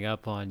gang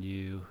up on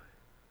you.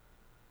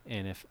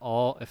 And if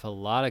a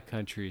lot of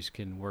countries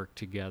can work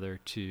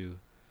together to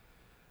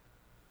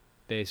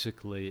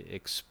basically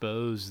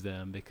expose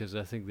them, because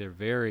I think they're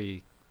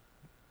very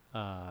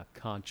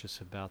conscious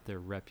about their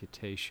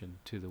reputation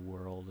to the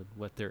world and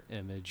what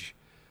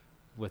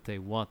they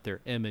want their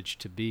image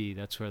to be.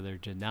 That's why they're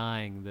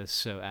denying this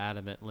so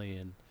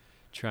adamantly and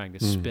trying to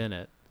spin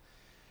it.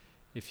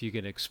 If you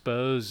can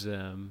expose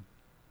them,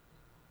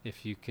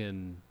 if you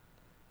can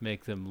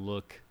make them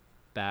look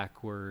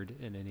backward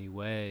in any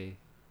way,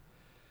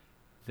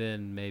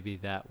 then maybe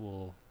that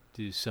will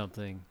do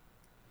something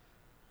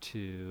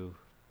to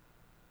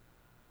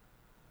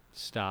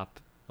stop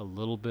a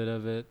little bit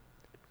of it.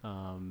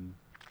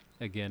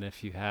 Again,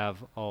 if you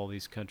have all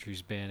these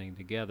countries banding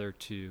together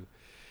to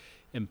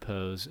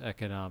impose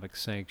economic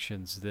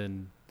sanctions,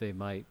 then they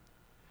might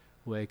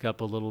wake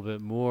up a little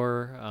bit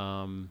more.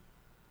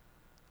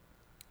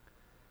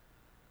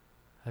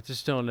 I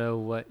just don't know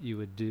what you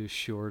would do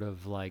short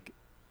of like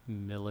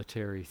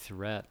military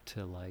threat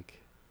to like,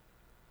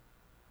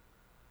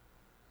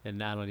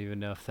 and I don't even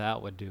know if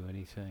that would do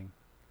anything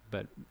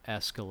but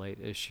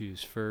escalate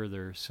issues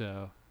further.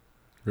 So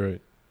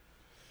Right.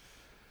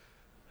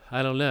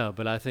 I don't know,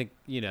 but I think,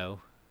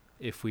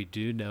 if we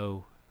do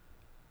know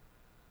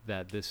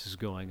that this is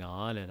going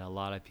on, and a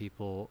lot of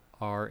people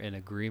are in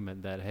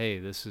agreement that, hey,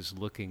 this is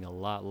looking a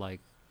lot like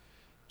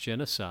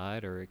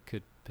genocide, or it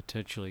could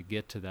potentially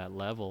get to that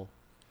level,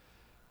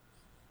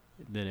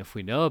 then if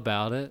we know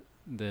about it,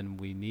 then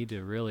we need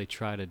to really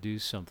try to do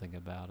something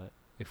about it,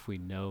 if we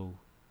know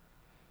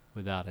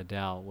without a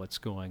doubt what's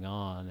going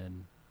on.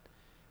 And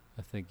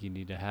I think you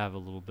need to have a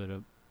little bit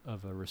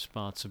of a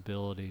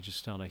responsibility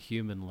just on a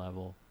human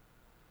level,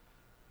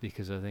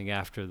 because I think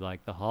after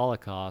like the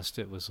Holocaust,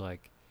 it was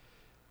like,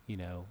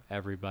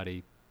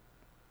 everybody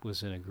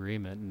was in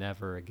agreement,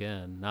 never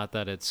again. Not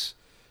that it's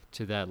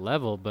to that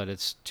level, but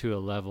it's to a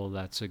level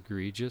that's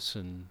egregious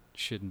and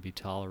shouldn't be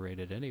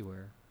tolerated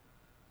anywhere.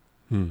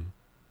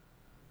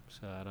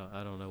 So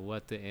I don't know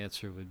what the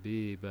answer would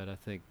be, but I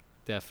think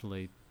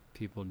definitely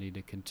people need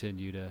to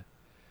continue to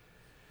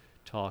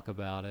talk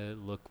about it,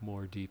 look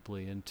more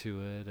deeply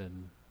into it,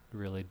 and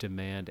really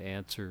demand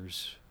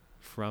answers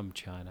from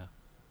China.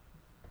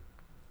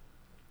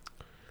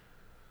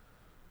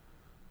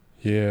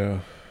 Yeah,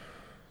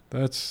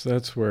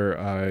 that's where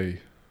I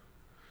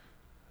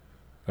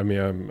mean,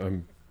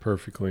 I'm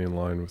perfectly in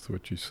line with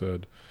what you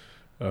said.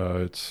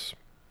 It's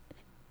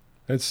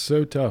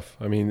so tough.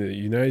 I mean, the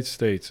United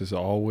States is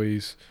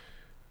always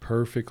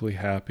perfectly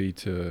happy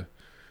to.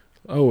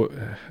 Oh,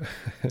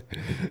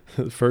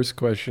 the first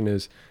question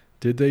is,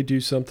 did they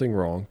do something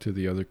wrong to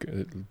the other?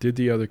 Did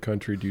the other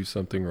country do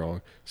something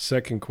wrong?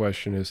 Second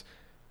question is,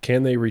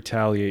 can they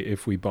retaliate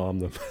if we bomb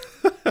them?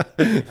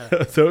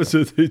 Those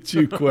are the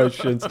two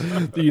questions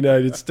the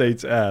United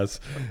States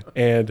asks.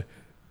 And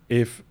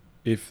if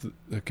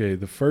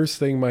the first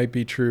thing might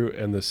be true,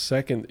 and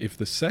if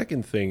the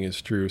second thing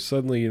is true,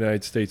 suddenly the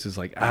United States is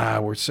like,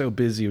 we're so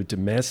busy with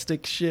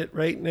domestic shit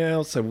right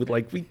now, so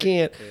we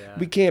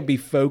can't be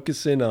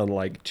focusing on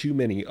like too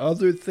many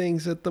other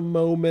things at the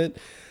moment.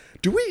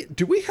 Do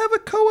we have a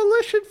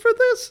coalition for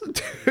this?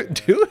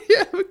 Do we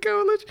have a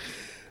coalition?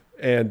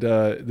 And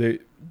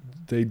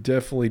they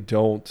definitely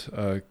don't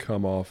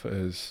come off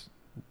as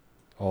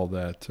all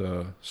that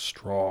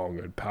strong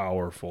and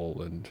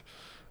powerful and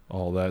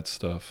all that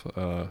stuff.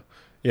 I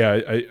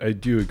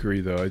do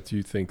agree, though. I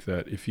do think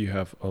that if you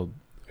have a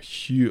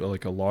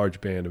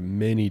large band of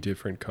many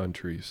different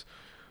countries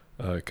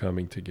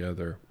coming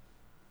together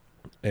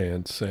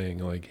and saying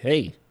like,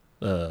 "Hey,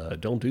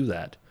 don't do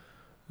that,"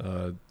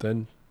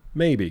 then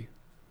maybe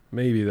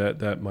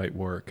that might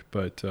work.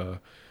 But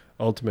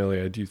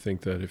ultimately, I do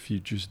think that if you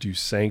just do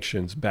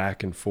sanctions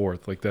back and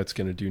forth, like that's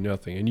going to do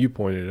nothing. And you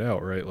pointed it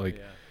out, right? Like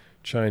Yeah.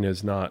 China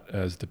is not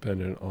as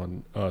dependent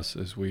on us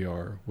as we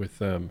are with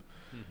them.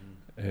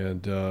 Hmm.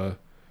 And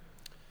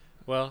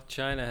Well,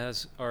 China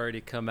has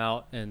already come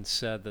out and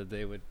said that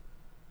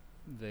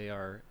they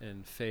are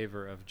in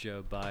favor of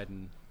Joe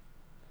Biden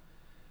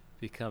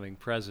becoming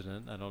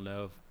president. I don't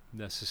know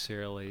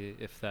necessarily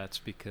if that's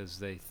because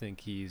they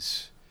think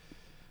he's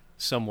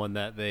someone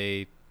that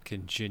they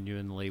can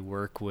genuinely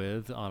work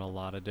with on a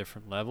lot of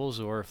different levels,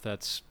 or if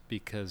that's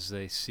because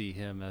they see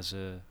him as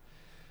a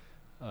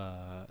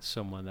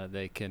someone that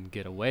they can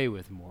get away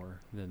with more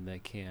than they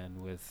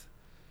can with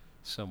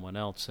someone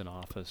else in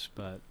office.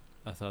 But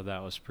I thought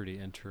that was pretty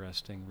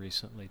interesting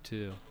recently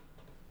too.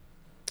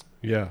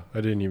 yeah,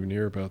 I didn't even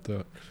hear about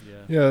that.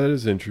 Yeah. Yeah, that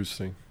is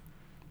interesting.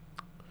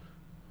 I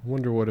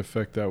wonder what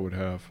effect that would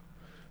have,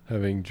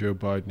 having Joe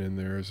Biden in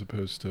there as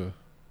opposed to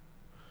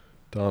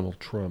Donald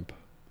Trump.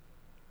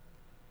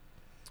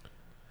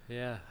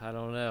 Yeah, I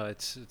don't know.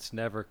 It's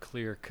never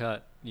clear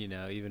cut,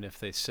 even if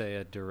they say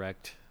a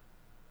direct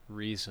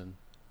reason.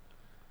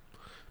 I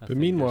But think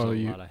meanwhile,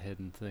 there's a lot of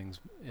hidden things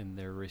in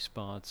their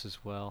response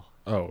as well.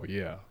 Oh,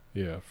 yeah.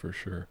 Yeah, for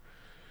sure.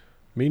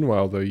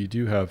 Meanwhile, though, you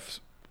do have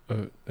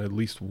at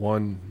least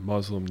one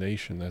Muslim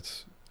nation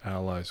that's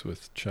allies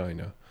with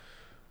China,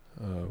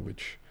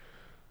 which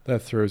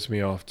that throws me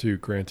off, too.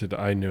 Granted,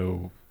 I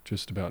know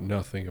just about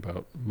nothing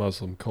about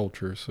Muslim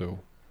culture, so,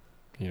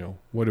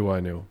 what do I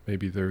know?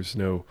 Maybe there's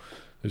no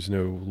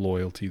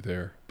loyalty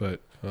there.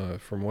 But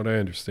from what I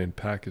understand,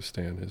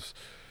 Pakistan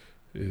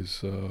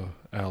is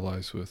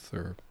allies with,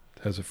 or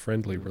has a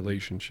friendly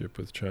relationship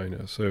with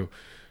China. So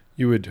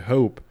you would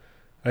hope.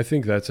 I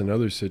think that's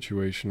another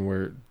situation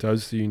where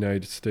does the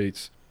United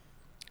States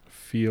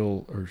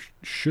feel, or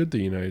should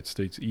the United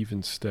States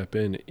even step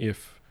in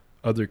if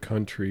other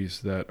countries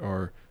that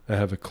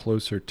have a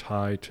closer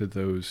tie to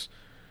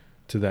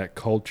that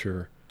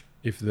culture,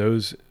 if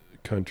those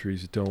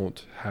countries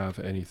don't have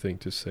anything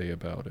to say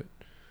about it?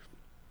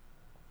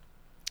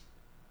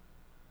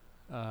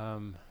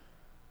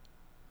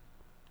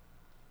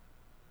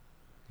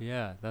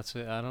 Yeah,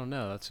 I don't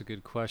know. That's a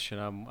good question.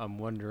 I'm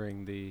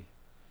wondering the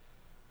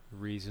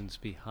reasons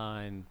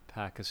behind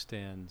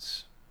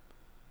Pakistan's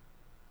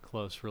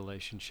close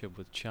relationship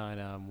with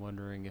China. I'm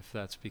wondering if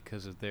that's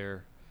because of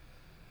their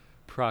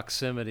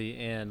proximity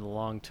and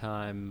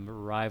longtime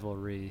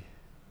rivalry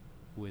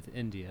with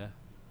India.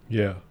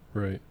 Yeah,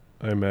 right.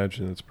 I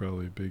imagine that's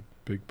probably a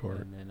big part.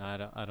 And then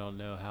I don't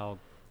know how.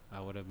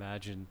 I would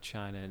imagine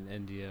China and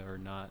India are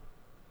not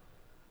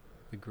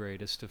the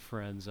greatest of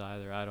friends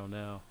either. I don't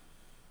know.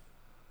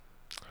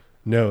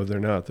 No, they're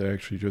not. They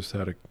actually just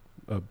had a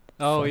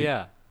Oh fight.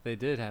 yeah, they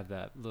did have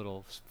that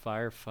little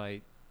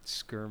firefight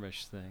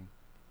skirmish thing.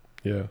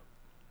 Yeah.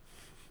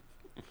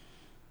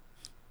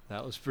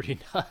 That was pretty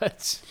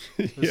nuts.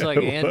 It was Yeah, like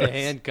it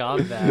hand-to-hand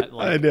combat, I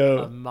like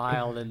know. a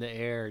mile in the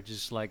air,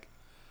 just like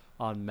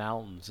on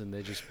mountains, and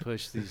they just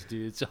push these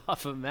dudes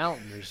off a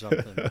mountain or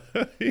something.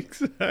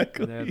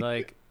 Exactly. And they're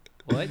like,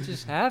 "What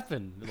just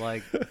happened?"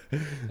 Like,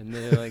 and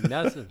they're like,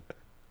 "Nothing.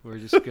 We're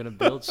just gonna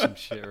build some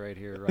shit right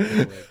here,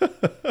 right quick."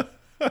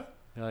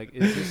 They're like,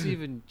 "Is this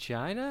even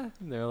China?"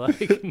 And they're like,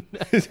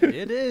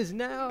 "It is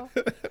now.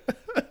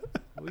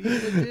 What are you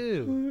gonna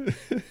do?"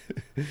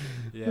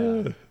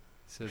 Yeah.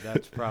 So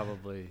that's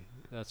probably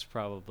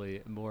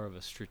more of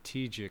a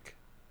strategic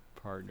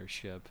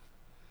partnership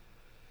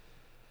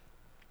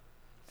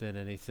than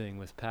anything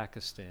with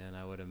Pakistan,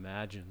 I would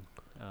imagine.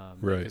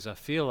 Right. Because I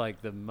feel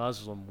like the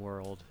Muslim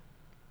world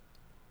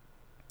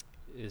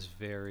is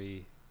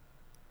very,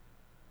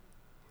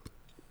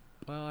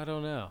 well, I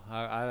don't know.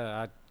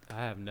 I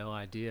have no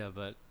idea,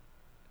 but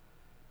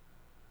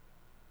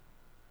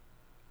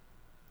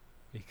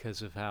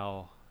because of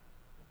how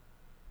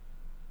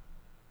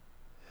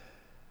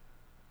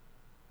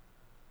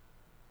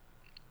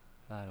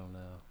I don't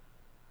know.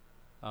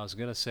 I was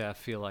gonna say I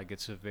feel like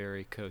it's a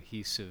very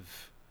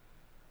cohesive,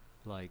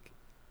 like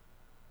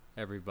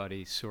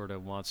everybody sort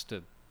of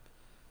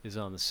is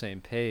on the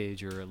same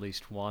page, or at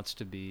least wants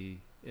to be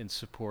in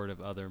support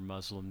of other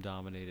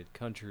Muslim-dominated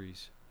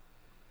countries.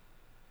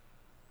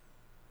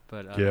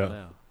 But I don't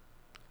know.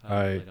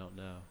 I really don't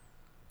know.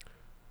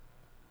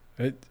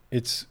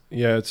 It's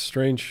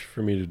strange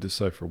for me to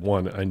decipher.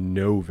 One, I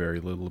know very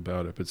little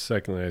about it, but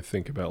secondly, I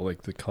think about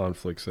like the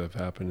conflicts that have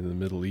happened in the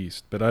Middle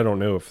East. But I don't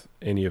know if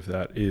any of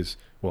that is,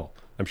 well,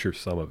 I'm sure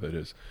some of it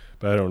is,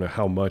 but I don't know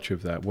how much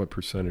of that, what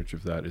percentage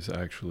of that is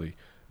actually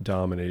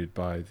dominated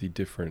by the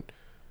different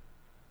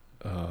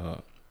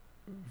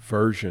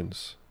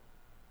versions.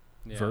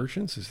 Yeah.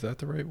 Versions, is that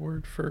the right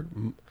word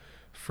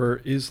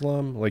for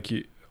Islam? Like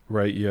you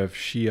have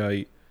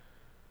Shiite,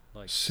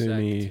 Like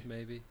Sunni, sect,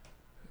 maybe.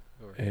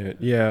 and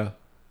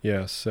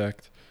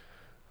sect.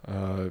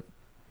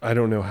 I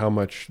don't know how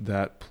much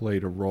that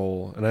played a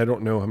role, and I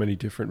don't know how many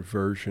different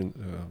versions,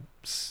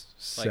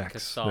 sects. Like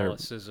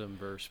Catholicism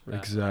versus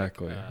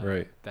exactly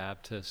right.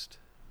 Baptist.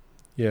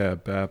 Yeah,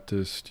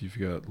 Baptist. You've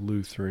got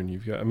Lutheran.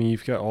 You've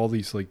got all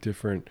these like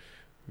different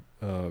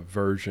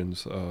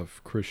versions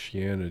of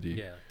Christianity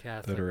Yeah,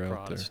 Catholic, that are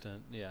out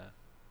Protestant, yeah.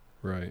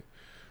 there. Right.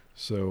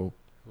 So,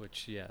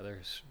 Which, yeah,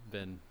 there's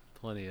been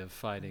plenty of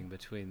fighting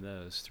between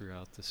those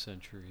throughout the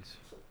centuries.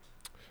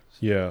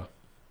 yeah.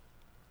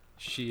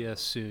 Shia,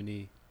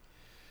 Sunni,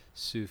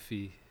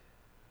 Sufi,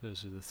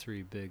 those are the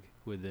three big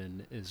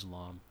within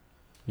Islam.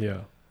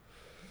 Yeah.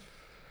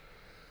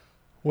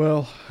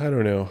 Well, I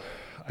don't know.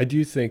 I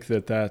do think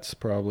that that's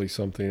probably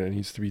something that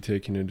needs to be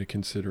taken into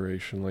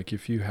consideration. Like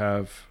if you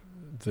have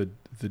the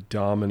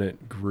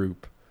dominant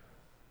group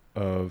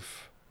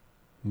of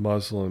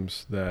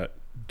Muslims that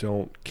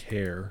don't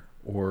care,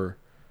 or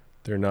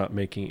they're not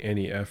making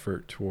any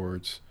effort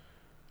towards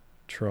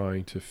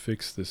trying to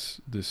fix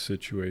this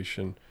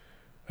situation,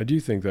 I do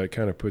think that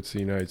kind of puts the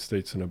United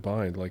States in a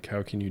bind. Like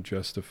how can you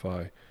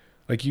justify,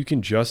 like you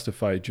can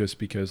justify just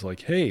because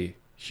like, hey,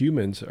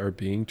 humans are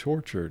being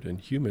tortured and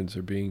humans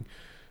are being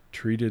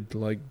treated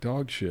like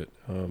dog shit.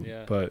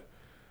 Yeah. But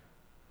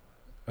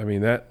I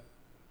mean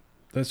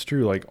that's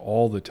true like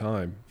all the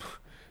time.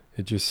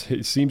 It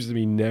seems to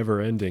be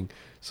never ending.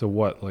 So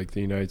what, like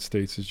the United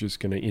States is just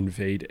going to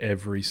invade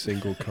every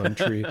single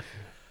country?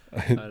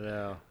 I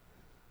know.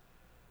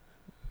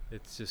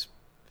 It's just,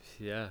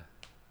 yeah,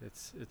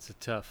 it's a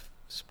tough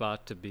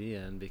spot to be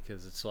in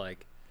because it's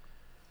like,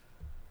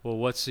 well,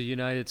 what's the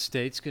United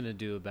States going to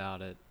do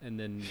about it? And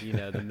then,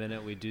 the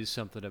minute we do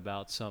something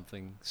about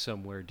something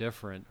somewhere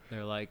different,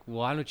 they're like,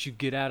 why don't you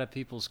get out of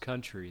people's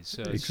countries?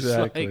 So it's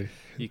Exactly. just like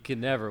you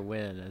can never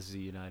win as the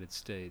United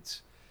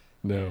States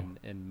No.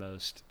 in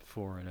most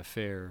foreign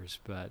affairs.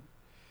 But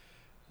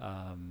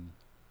I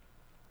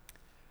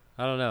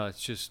don't know.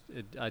 It's just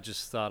I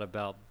just thought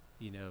about,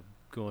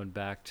 going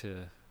back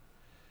to,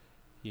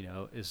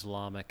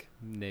 Islamic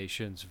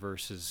nations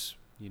versus,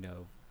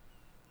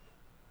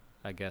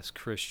 I guess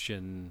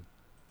Christian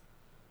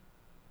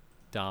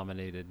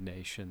dominated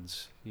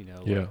nations, Yeah.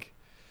 like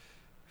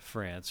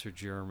France or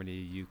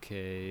Germany,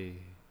 UK,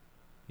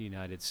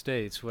 United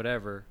States,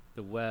 whatever,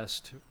 the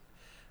West.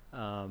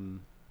 I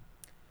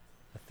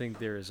think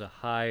there is a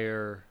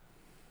higher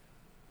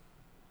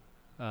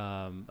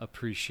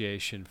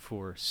appreciation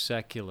for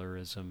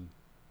secularism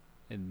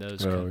in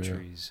those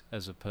countries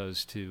as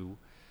opposed to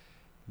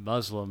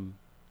Muslim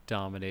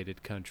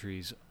dominated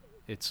countries.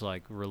 It's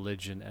like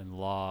religion and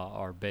law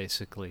are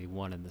basically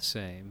one and the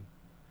same.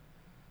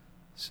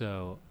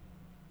 So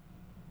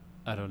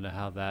I don't know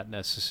how that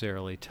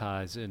necessarily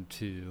ties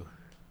into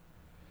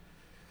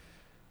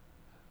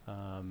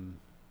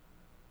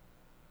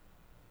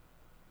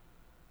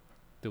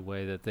the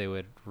way that they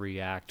would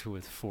react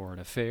with foreign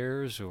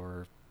affairs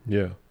or,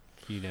 Yeah.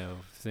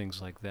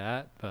 things like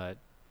that. But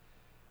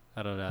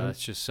I don't know.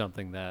 That's just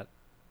something that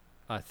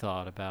I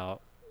thought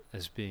about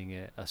as being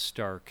a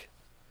stark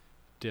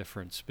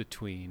difference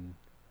between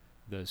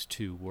those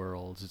two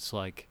worlds. It's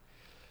like,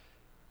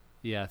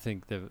 I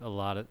think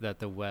that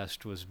the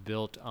West was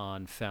built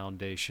on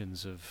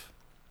foundations of,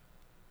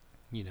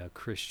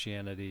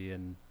 Christianity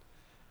and,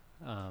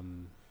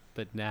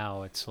 but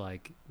now it's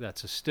like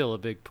that's still a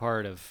big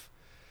part of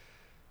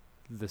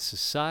the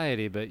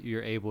society, but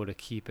you're able to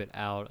keep it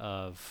out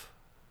of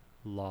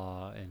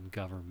law and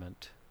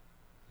government,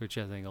 which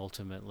I think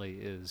ultimately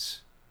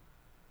is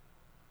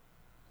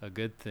a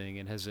good thing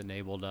and has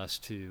enabled us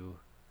to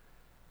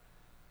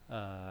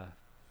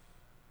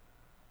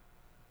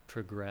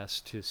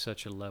progress to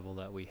such a level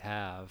that we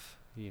have,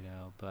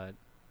 but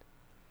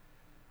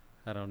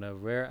I don't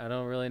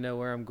really know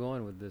where I'm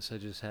going with this. I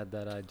just had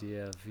that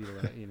idea of,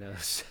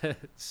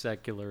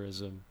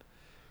 secularism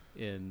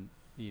in,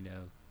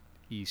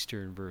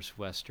 Eastern versus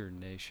Western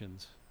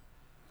nations.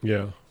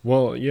 Yeah.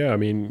 Well, yeah, I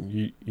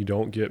mean, you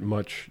don't get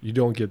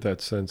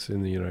that sense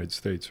in the United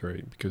States,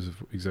 right? Because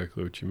of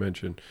exactly what you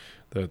mentioned,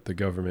 that the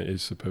government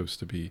is supposed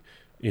to be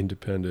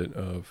independent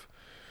of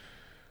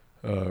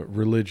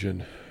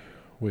religion,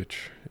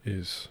 which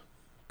is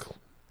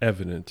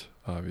evident,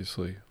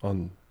 obviously,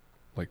 on,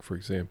 like, for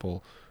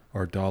example,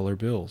 our dollar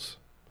bills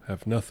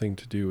have nothing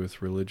to do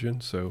with religion.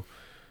 So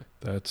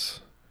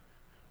that's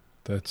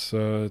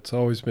it's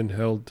always been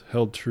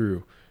held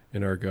true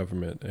in our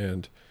government.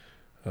 And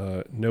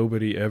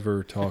nobody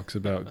ever talks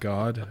about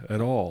God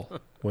at all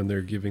when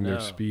they're giving their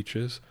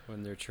speeches.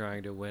 When they're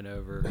trying to win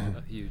over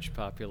a huge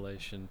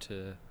population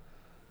to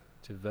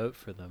vote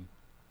for them.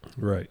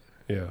 Right.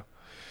 Yeah.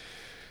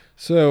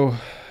 So,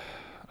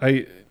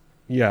 I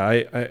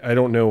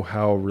don't know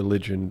how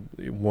religion,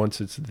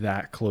 once it's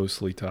that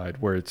closely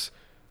tied, where it's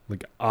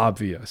like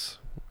obvious,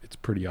 it's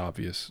pretty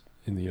obvious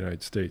in the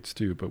United States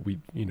too, but we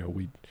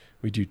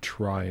do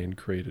try and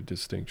create a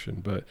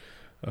distinction. But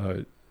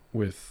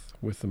with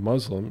the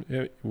Muslim,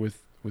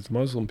 with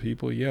Muslim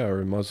people,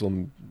 or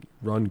Muslim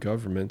run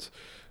governments,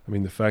 I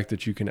mean, the fact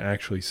that you can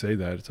actually say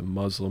that it's a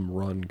Muslim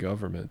run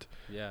government,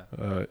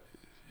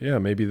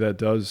 maybe that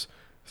does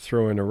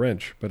throw in a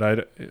wrench.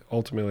 But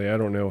ultimately I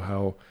don't know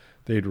how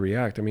they'd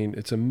react. I mean,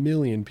 it's 1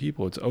 million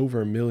people. It's over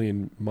 1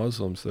 million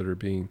Muslims that are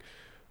being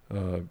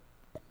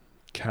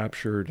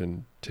captured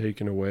and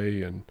taken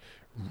away and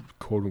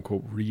quote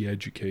unquote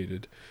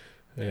re-educated.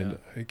 And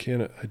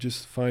I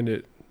just find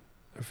it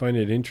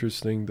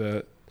interesting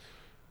that,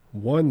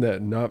 one,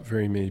 that not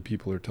very many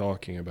people are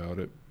talking about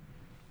it,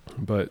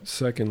 but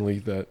secondly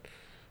that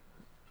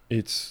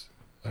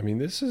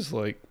this is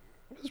like,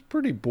 it's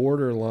pretty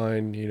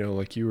borderline,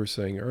 like you were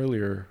saying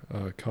earlier,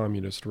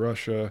 communist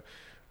Russia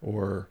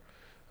or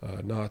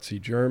Nazi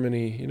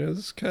Germany.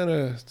 It's kind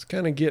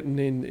of getting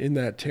in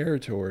that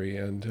territory.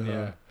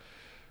 And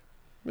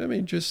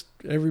just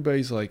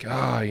everybody's like,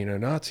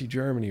 Nazi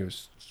Germany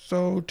was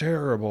so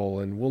terrible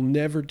and we'll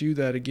never do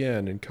that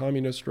again. And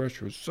communist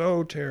Russia was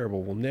so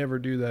terrible, we'll never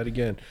do that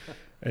again.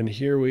 And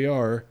here we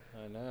are.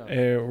 I know.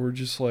 And we're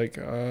just like,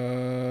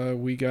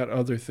 we got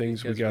other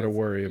things we got to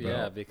worry about.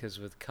 Yeah, because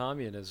with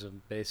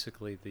communism,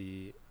 basically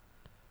the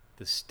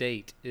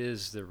state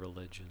is the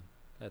religion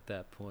at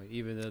that point.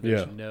 Even though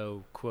there's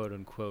no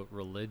quote-unquote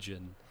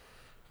religion,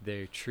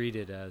 they're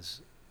treated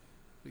as,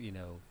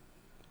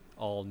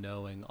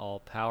 all-knowing,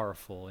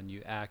 all-powerful, and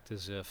you act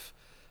as if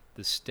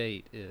the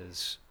state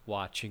is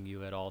watching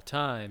you at all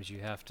times. You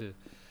have to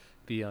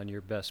be on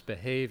your best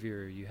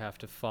behavior. You have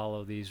to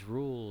follow these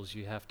rules.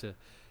 You have to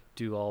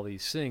do all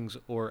these things,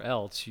 or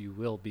else you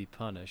will be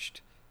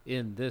punished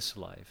in this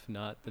life,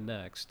 not the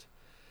next.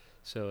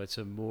 So it's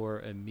a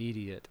more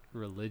immediate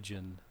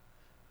religion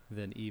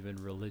than even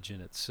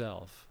religion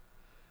itself.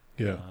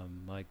 Yeah.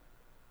 Like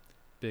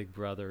Big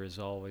Brother is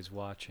always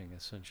watching,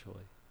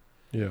 essentially.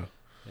 Yeah.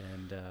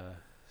 And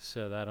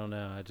so I don't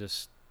know.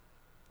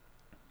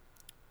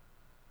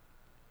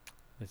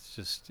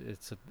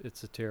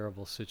 It's a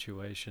terrible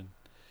situation,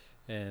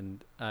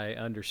 and I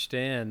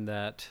understand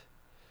that.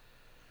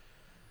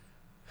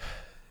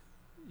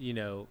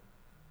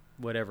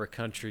 Whatever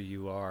country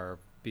you are,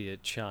 be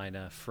it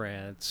China,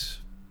 France,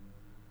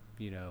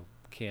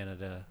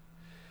 Canada,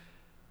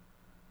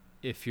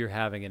 if you're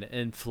having an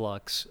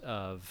influx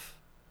of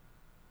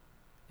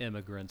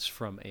immigrants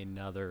from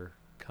another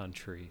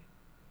country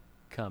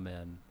come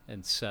in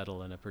and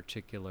settle in a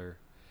particular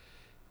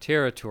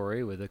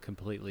territory with a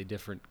completely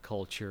different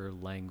culture,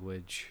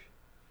 language,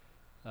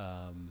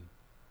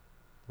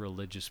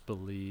 religious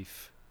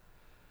belief,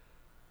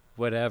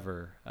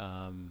 whatever,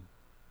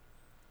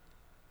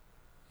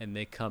 and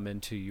they come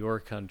into your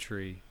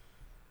country,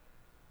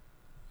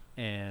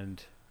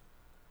 and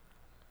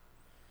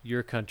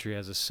your country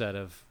has a set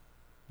of,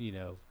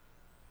 a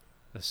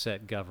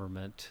set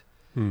government,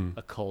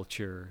 a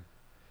culture,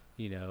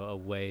 a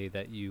way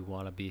that you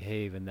want to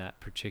behave in that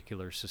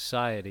particular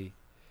society,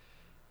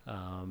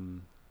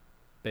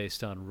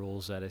 based on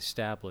rules that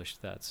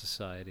established that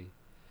society.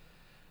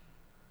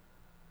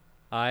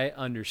 I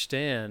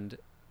understand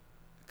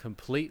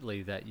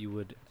completely that you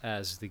would,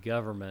 as the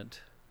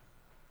government,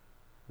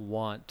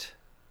 want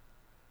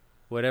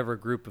whatever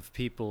group of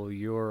people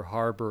you're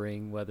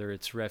harboring, whether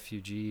it's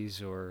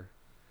refugees or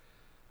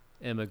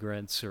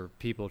immigrants or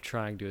people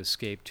trying to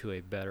escape to a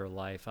better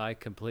life. I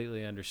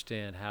completely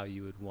understand how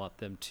you would want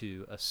them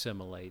to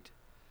assimilate.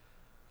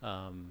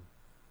 Not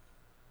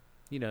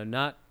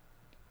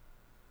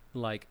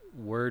like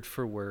word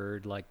for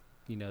word, like,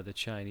 the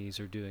Chinese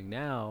are doing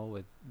now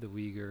with the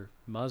Uyghur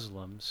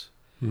Muslims.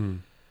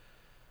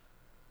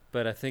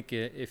 But I think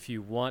if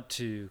you want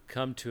to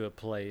come to a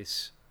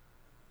place,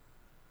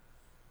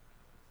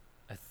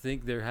 I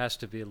think there has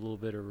to be a little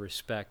bit of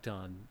respect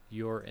on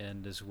your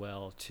end as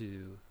well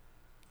to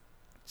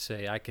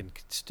say, I can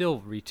still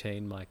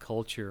retain my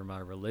culture, my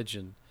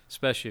religion,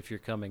 especially if you're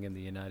coming in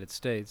the United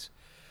States.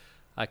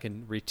 I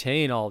can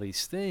retain all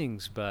these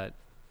things, but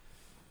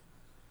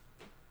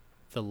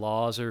the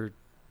laws are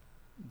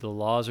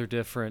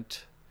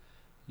different.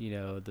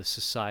 The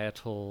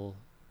societal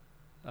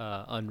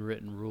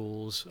unwritten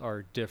rules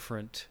are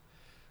different.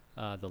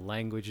 The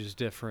language is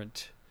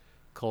different.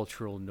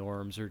 Cultural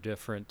norms are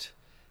different.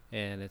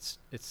 And it's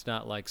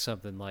not like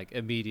something like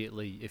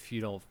immediately, if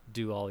you don't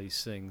do all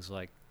these things,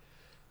 like,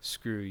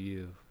 screw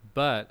you.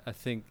 But I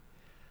think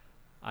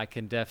I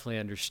can definitely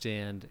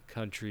understand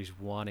countries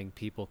wanting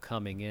people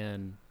coming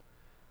in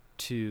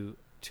to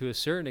a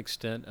certain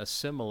extent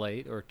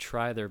assimilate, or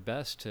try their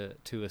best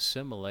to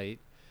assimilate,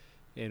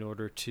 in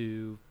order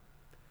to,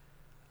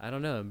 I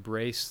don't know,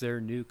 embrace their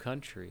new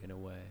country in a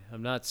way.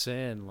 I'm not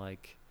saying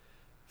like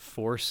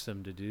force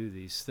them to do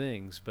these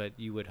things, but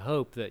you would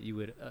hope that you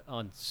would,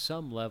 on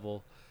some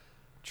level,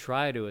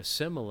 try to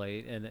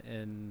assimilate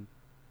and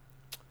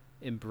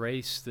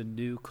embrace the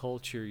new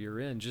culture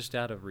you're in, just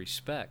out of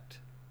respect.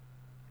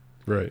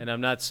 Right. And I'm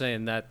not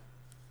saying that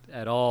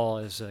at all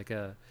as like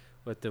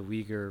what the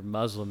Uyghur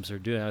Muslims are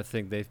doing. I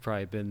think they've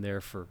probably been there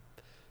for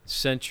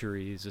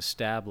centuries,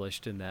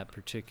 established in that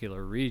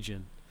particular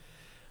region.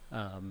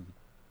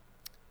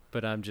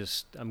 But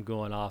I'm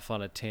going off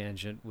on a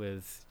tangent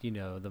with,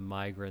 the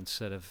migrants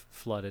that have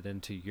flooded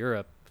into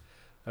Europe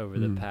over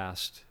the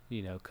past,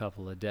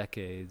 couple of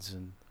decades.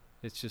 And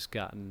it's just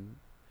gotten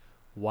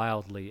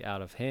wildly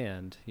out of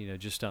hand,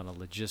 just on a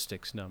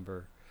logistics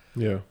number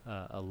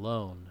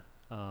alone.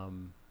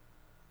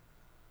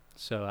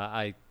 So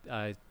I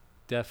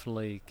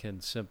definitely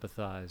can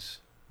sympathize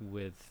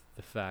with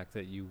the fact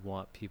that you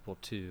want people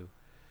to,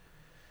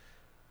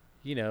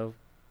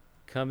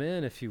 come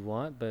in if you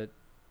want, but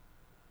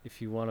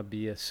if you want to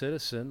be a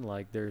citizen,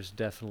 like there's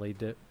definitely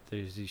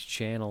there's these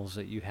channels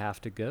that you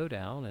have to go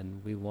down,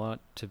 and we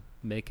want to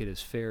make it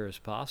as fair as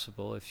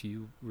possible if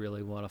you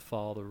really want to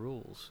follow the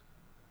rules.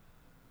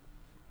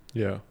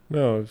 Yeah.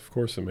 No, of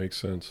course it makes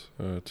sense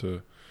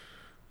to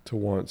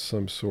want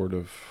some sort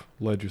of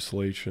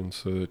legislation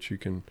so that you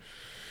can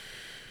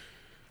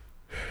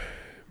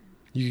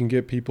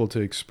get people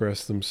to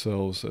express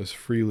themselves as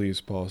freely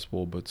as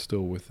possible, but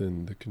still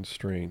within the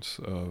constraints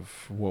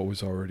of what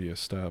was already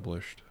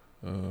established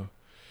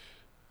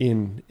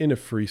in a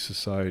free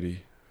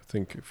society. I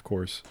think, of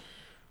course,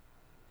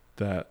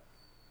 that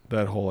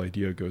whole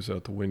idea goes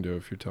out the window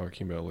if you're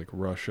talking about like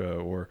Russia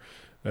or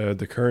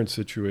the current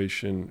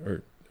situation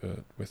or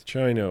with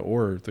China,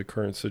 or the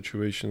current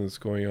situation that's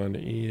going on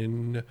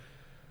in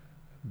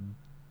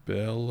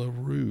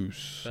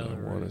Belarus I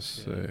want to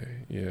say.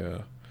 Yeah.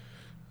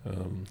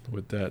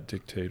 With that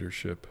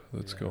dictatorship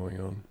that's going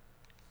on.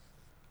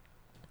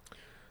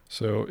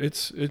 So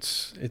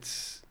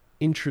it's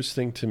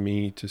interesting to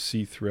me to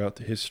see throughout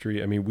the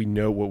history. I mean, we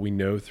know what we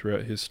know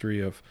throughout history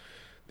of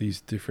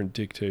these different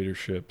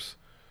dictatorships,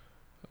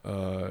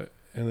 and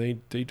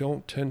they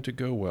don't tend to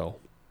go well.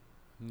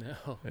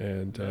 No.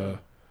 And no.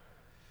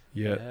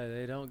 Yet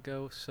they don't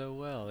go so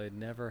well. They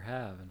never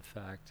have, in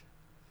fact.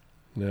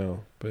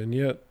 No, but and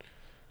yet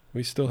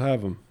we still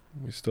have them.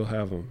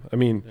 I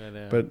mean,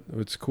 but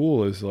what's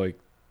cool is like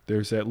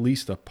there's at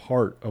least a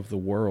part of the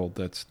world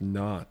that's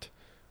not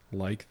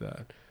like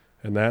that.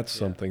 And that's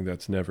something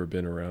that's never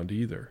been around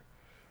either,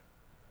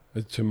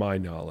 to my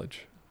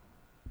knowledge.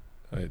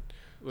 What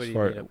do you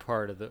mean a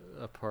part of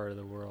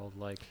the world,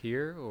 like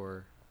here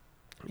or?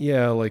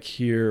 Yeah, like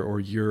here or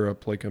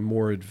Europe, like a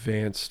more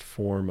advanced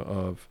form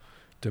of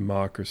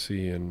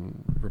democracy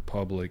and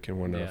republic and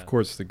whatnot. Of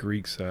course, the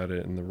Greeks had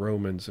it and the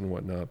Romans and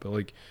whatnot, but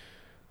like,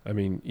 I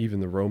mean, even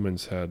the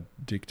Romans had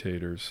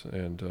dictators,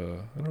 and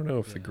I don't know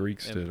if the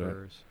Greeks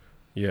emperors.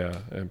 did.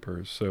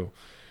 Emperors. So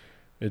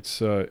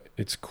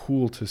it's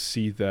cool to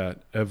see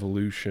that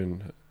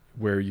evolution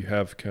where you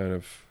have kind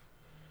of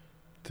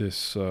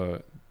this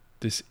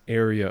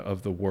area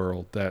of the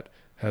world that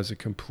has a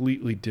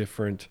completely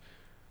different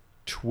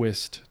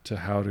twist to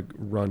how to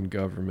run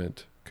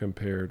government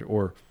compared,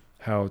 or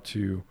how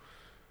to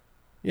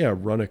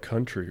run a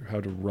country, how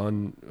to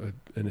run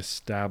an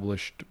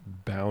established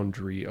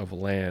boundary of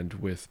land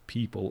with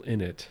people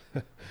in it.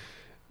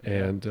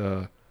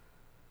 And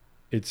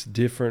it's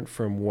different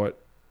from what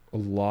a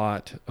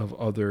lot of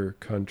other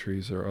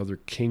countries or other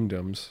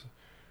kingdoms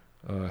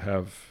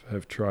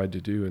have tried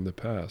to do in the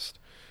past.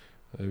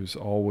 There's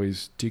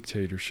always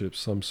dictatorship,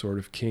 some sort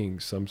of king,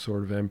 some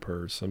sort of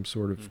emperor, some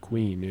sort of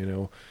queen,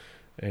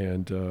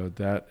 and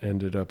that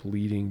ended up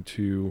leading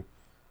to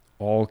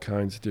all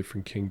kinds of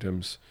different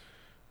kingdoms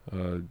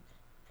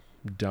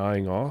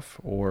dying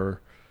off,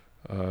 or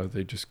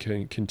they just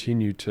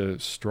continue to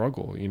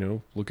struggle.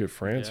 Look at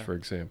France, for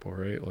example,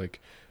 right?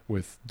 Like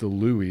with the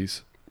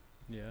Louis.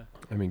 Yeah.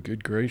 I mean,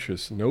 good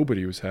gracious,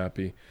 nobody was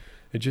happy.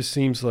 It just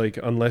seems like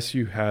unless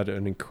you had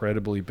an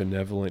incredibly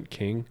benevolent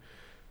king,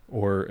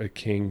 or a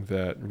king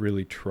that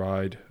really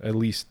at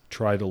least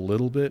tried a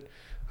little bit.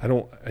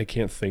 I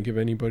can't think of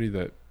anybody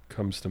that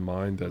comes to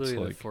mind that's Louis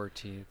like the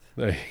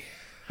 14th.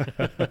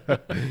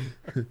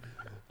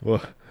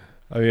 Well,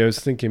 I mean, I was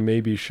thinking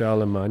maybe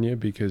Charlemagne,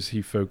 because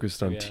he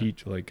focused on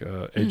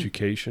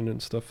education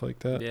and stuff like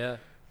that. Yeah.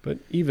 But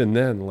even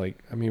then, like,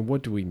 I mean,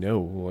 what do we know?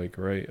 Like,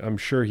 right? I'm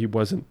sure he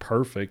wasn't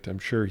perfect. I'm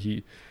sure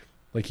he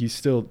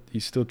still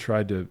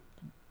tried to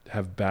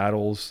have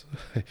battles.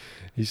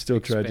 He still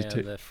tried to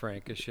take the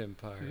Frankish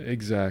Empire.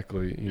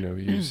 Exactly.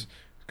 He was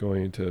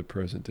going into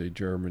present day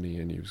Germany,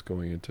 and he was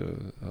going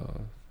into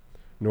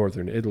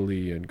northern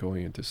Italy and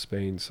going into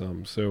Spain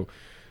some. So,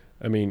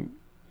 I mean,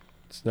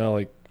 it's not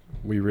like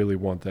we really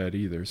want that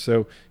either.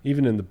 So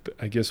even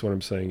I guess what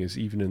I'm saying is,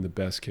 even in the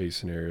best case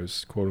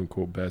scenarios, quote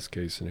unquote best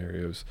case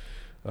scenarios,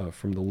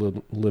 from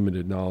the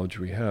limited knowledge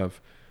we have,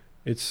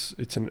 it's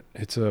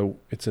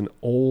an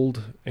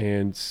old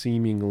and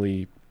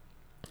seemingly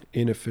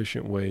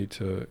inefficient way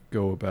to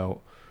go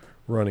about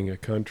running a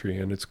country.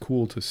 And it's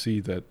cool to see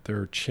that there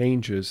are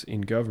changes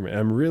in government.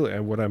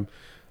 And what I'm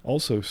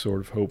also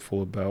sort of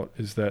hopeful about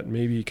is that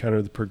maybe kind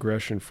of the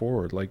progression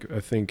forward. Like, I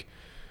think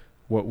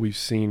what we've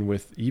seen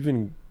with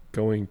even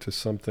going to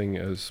something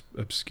as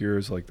obscure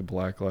as like the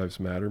Black Lives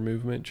Matter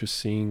movement, just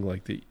seeing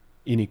like the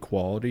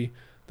inequality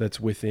that's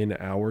within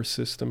our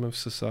system of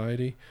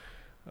society,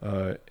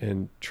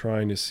 and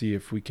trying to see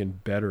if we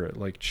can better it,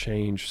 like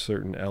change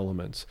certain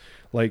elements.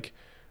 Like,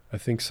 I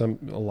think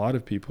a lot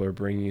of people are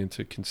bringing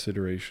into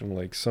consideration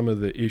like some of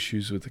the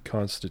issues with the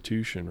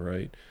Constitution,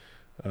 right?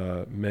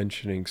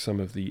 Mentioning some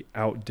of the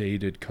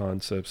outdated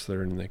concepts that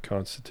are in the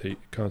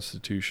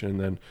Constitution. And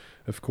then,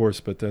 of course,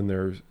 but then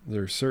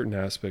there are certain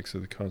aspects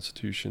of the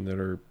Constitution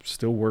that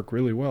still work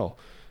really well.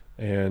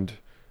 And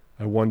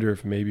I wonder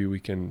if maybe we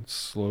can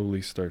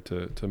slowly start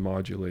to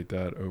modulate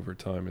that over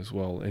time as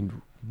well,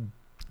 and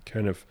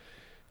kind of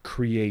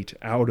create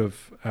out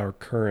of our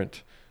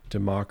current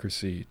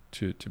democracy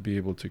to be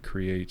able to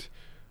create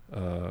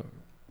a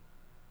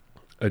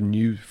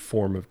new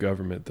form of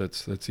government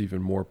that's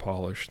even more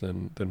polished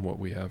than what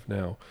we have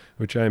now,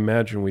 which I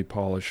imagine we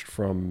polished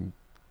from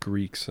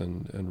Greeks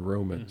and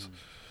Romans. Mhm.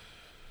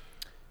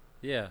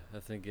 Yeah, I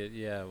think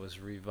it was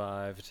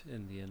revived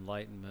in the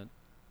Enlightenment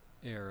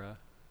era,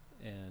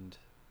 and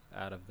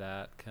out of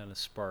that kind of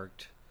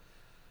sparked,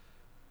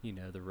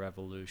 the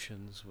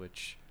revolutions,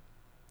 which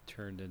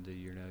turned into,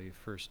 your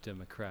first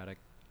democratic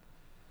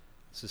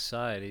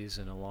societies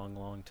in a long,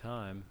 long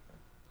time.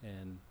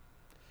 And,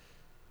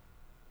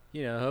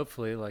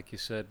 hopefully, like you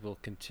said, we'll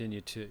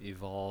continue to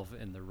evolve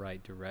in the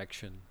right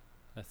direction.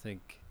 I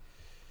think,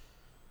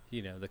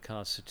 the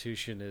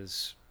Constitution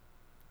is,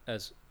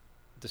 as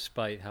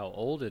despite how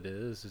old it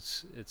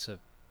is,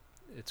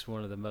 it's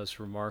one of the most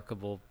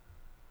remarkable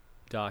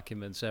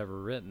documents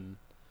ever written,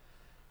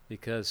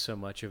 because so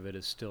much of it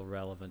is still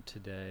relevant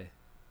today,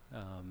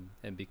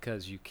 and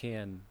because you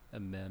can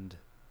amend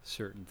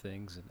certain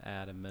things and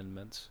add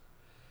amendments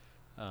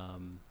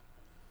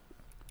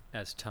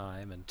as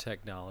time and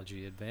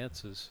technology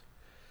advances.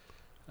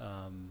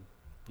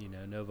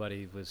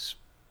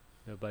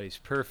 Nobody's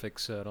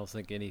perfect, so I don't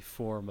think any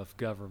form of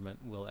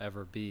government will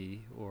ever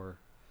be or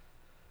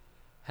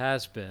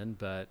has been.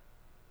 But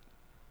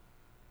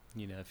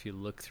if you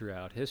look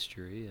throughout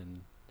history,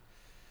 and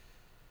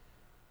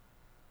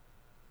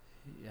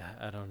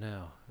I don't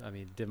know. I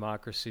mean,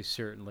 democracy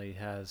certainly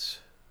has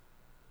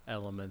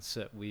elements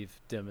that we've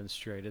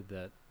demonstrated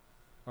that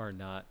are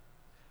not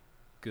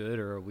good,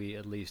 or we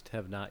at least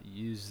have not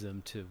used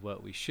them to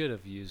what we should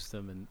have used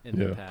them in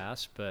the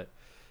past. But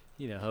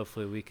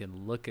hopefully we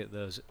can look at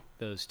those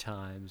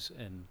times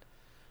and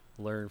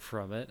learn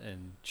from it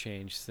and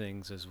change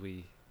things as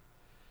we,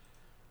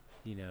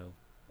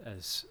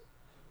 as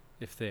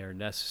if they are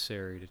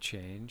necessary to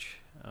change.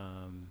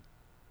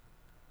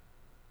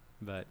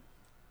 But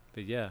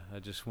yeah, I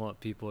just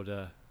want people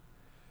to,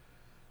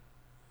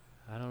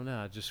 I don't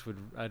know,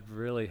 I'd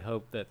really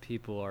hope that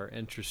people are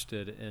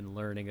interested in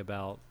learning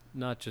about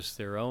not just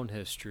their own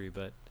history,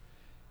 but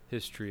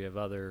history of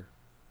other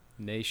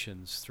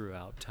nations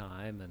throughout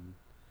time. And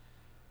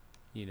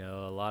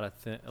a lot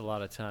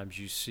of times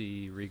you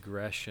see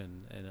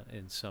regression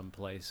in some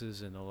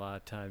places, and a lot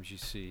of times you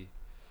see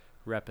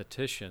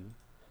repetition,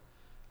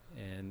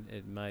 and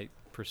it might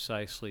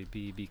precisely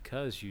be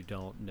because you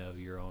don't know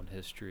your own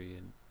history.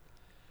 And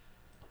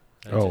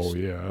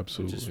absolutely. I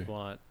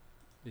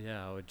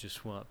would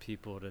just want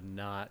people to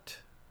not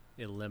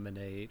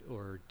eliminate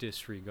or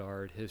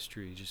disregard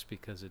history just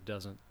because it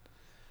doesn't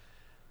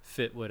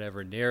fit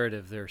whatever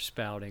narrative they're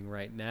spouting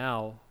right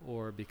now,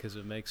 or because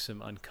it makes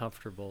them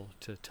uncomfortable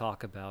to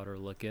talk about or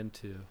look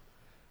into.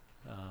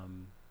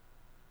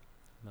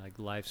 Like,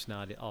 life's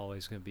not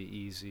always going to be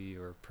easy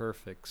or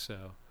perfect,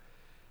 so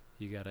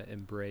you got to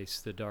embrace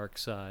the dark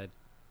side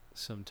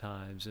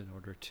sometimes in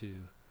order to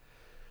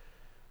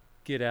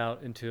get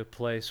out into a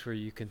place where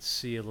you can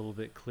see a little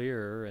bit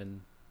clearer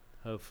and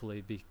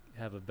hopefully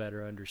have a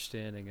better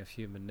understanding of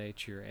human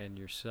nature and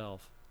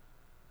yourself.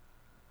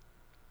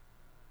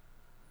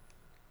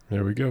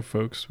 There we go,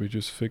 folks. We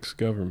just fixed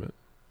government.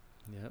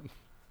 Yep.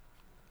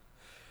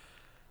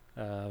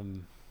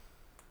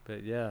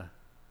 But yeah.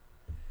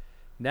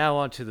 Now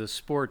on to the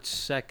sports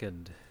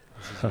second.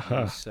 This is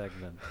a new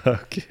segment.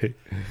 Okay.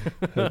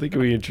 I think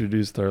we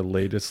introduced our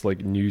latest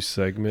news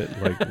segment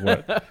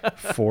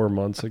 4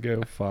 months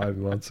ago, 5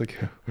 months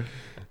ago.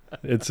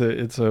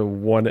 It's a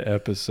one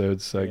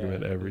episode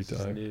segment every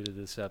time. Is new to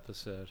this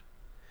episode.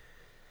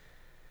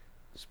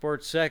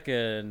 Sports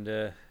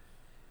second.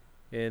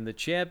 In the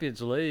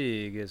Champions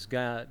League has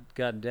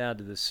gotten down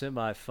to the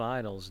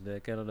semifinals,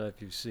 Nick. I don't know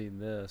if you've seen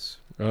this.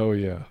 Oh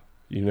yeah.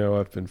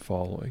 I've been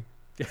following.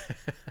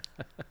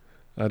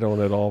 I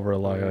don't at all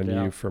rely on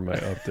you for my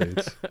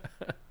updates.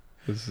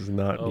 This is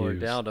not news. We're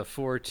down to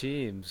 4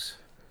 teams.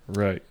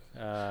 Right.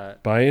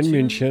 Bayern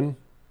München.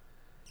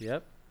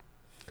 Yep.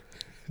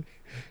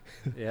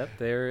 Yep,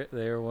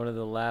 they're one of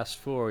the last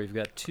 4. We've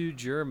got 2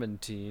 German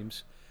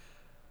teams,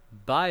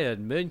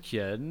 Bayern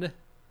München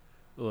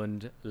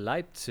and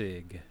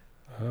Leipzig.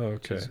 Oh,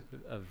 okay. Which is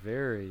a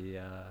very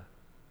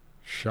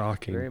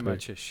shocking. Very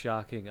much a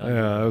shocking.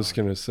 Yeah, I was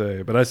gonna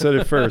say, but I said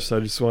it first. I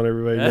just want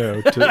everybody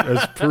to know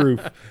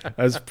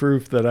as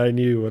proof that I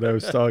knew what I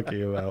was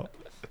talking about.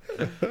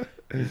 You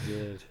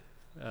did.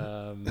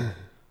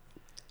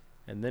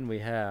 And then we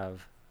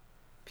have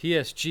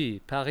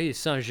PSG, Paris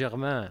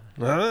Saint-Germain.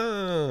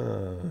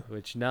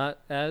 Which, not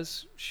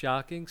as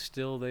shocking.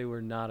 Still, they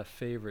were not a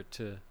favorite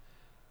to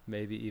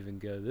maybe even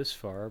go this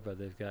far, but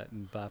they've got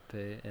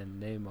Mbappe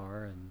and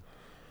Neymar, and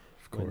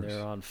when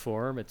they're on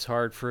form, it's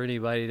hard for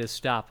anybody to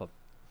stop them.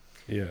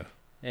 Yeah.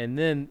 And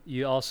then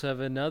you also have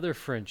another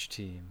French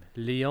team,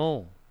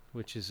 Lyon,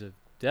 which is a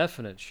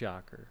definite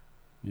shocker.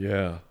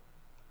 Yeah.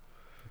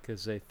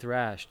 Because they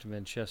thrashed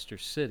Manchester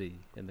City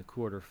in the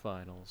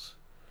quarterfinals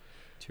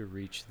to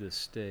reach this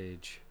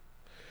stage.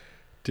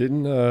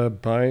 Didn't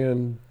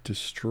Bayern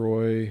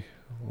destroy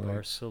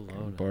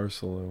Barcelona?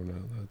 Barcelona,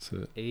 that's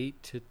it.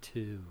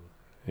 8-2.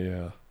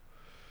 Yeah.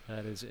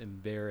 That is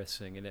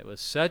embarrassing. And it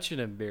was such an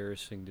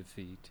embarrassing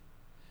defeat,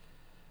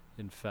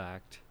 in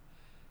fact,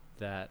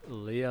 that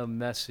Leo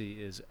Messi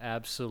is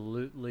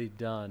absolutely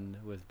done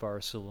with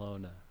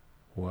Barcelona,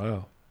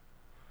 Wow.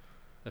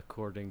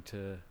 according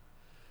to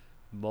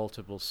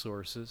multiple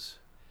sources.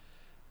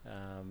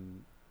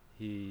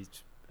 He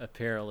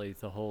apparently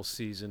the whole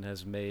season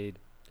has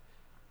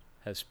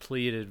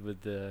pleaded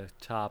with the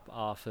top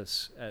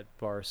office at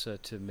Barca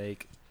to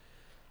make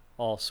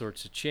all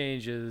sorts of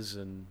changes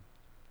and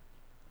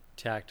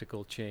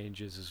tactical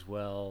changes as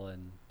well,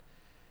 and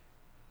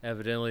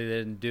evidently they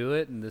didn't do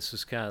it, and this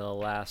was kind of the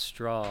last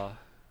straw,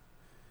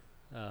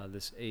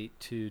 this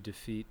 8-2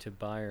 defeat to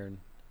Bayern,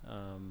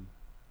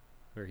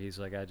 where he's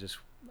like,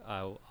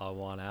 I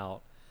want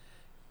out.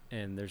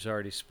 And there's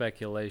already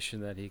speculation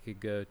that he could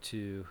go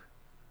to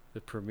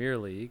the Premier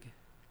League,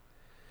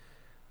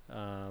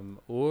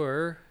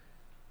 or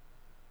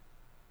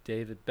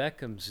David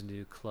Beckham's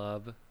new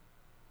club,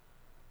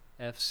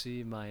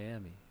 FC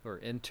Miami, or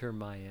Inter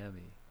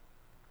Miami.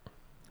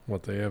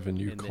 What, they have a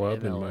new In the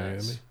club in MLS.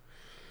 Miami?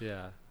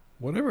 Yeah.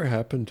 Whatever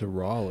happened to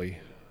Raleigh?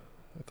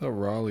 I thought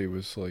Raleigh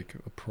was like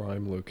a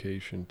prime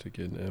location to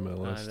get an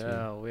MLS I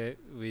know.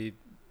 We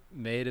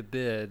made a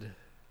bid.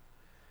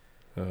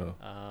 Oh,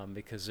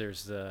 Because there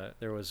was the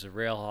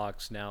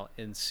Railhawks, now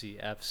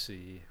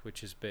NCFC,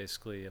 which is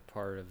basically a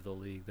part of the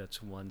league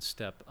that's one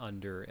step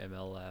under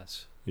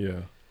MLS,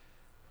 yeah.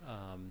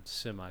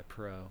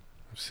 semi-pro.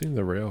 I've seen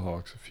the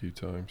Railhawks a few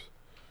times.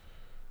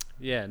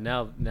 Yeah,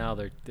 now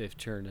they've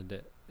turned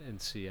into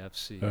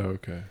NCFC. Oh,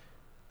 okay.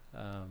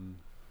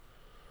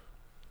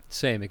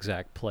 Same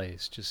exact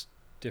place, just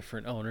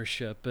different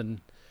ownership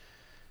and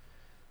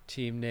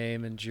team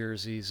name and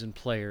jerseys and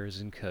players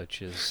and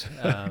coaches.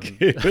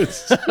 Okay,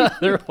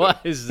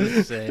 Otherwise,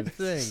 the same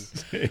thing.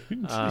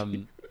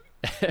 Same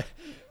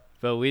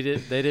But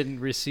they didn't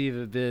receive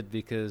a bid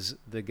because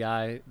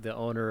the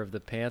owner of the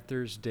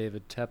Panthers,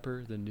 David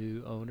Tepper, the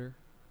new owner,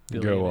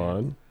 Go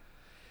on.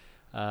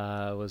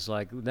 was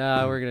like,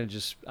 I'm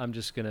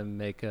just gonna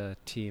make a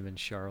team in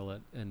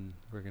Charlotte, and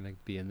we're gonna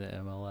be in the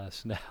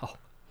MLS now.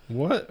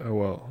 What? Oh,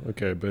 well,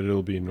 okay, but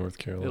it'll be in North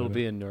Carolina. It'll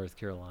be in North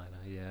Carolina.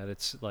 Yeah,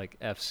 it's like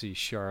FC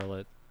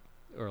Charlotte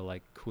or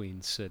like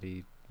Queen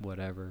City,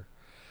 whatever.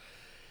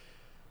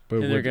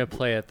 But And they're going to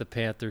play at the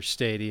Panthers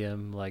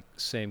Stadium, like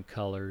same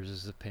colors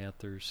as the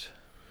Panthers.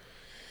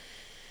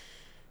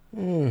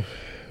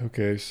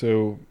 Okay,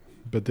 so,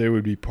 but they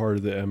would be part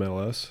of the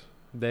MLS?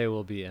 They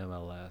will be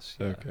MLS.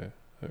 Yeah. Okay.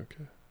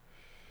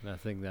 And I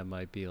think that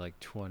might be like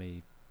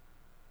 2024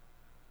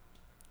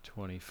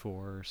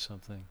 or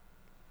something.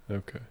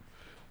 Okay.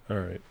 All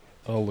right.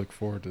 I'll look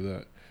forward to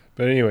that.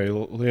 But anyway,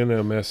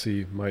 Lionel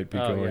Messi might be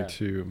going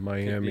to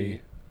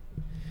Miami.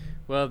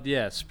 Well,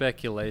 yeah,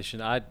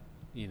 speculation. I've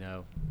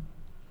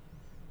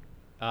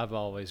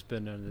always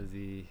been under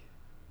the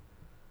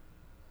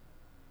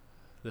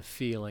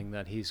feeling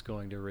that he's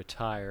going to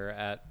retire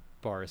at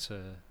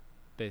Barca,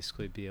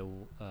 basically be a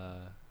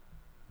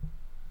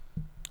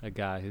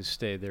guy who's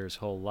stayed there his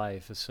whole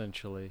life,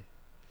 essentially.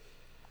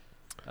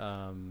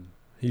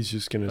 He's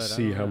just going to But I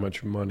see don't how know.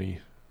 much money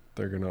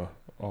they're going to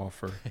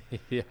offer.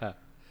 Yeah.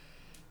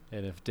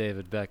 And if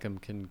David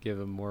Beckham can give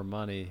him more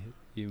money,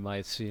 you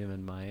might see him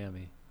in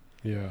Miami,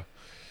 Yeah.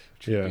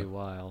 which would Yeah. be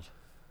wild.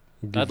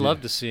 We'll give I'd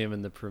love to see him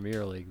in the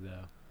Premier League,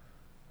 though.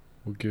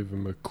 We'll give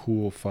him a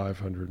cool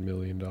 $500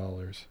 million.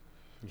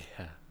 Yeah.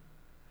 I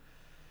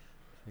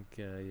think,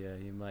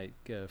 you might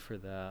go for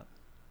that.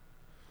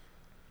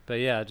 But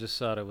yeah, I just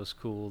thought it was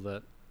cool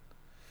that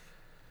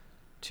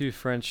 2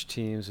 French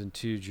teams and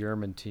 2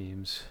 German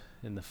teams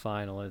in the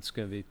final. It's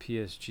going to be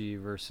PSG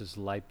versus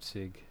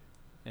Leipzig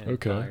and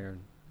Okay. Bayern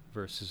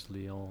versus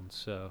Lyon.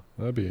 So,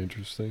 That'd be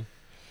interesting.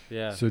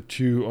 yeah. So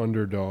 2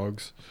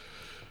 underdogs.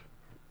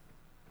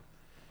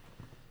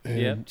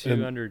 Yep, 2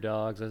 and-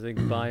 underdogs. I think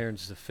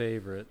Bayern's the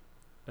favorite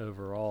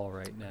overall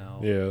right now.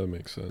 Yeah, that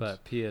makes sense.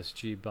 But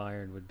PSG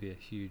Bayern would be a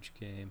huge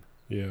game.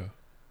 Yeah.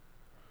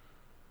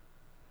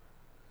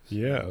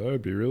 Yeah, that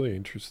would be really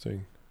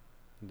interesting.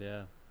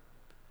 Yeah.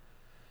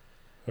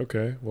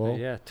 Okay, But well,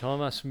 yeah,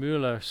 Thomas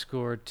Müller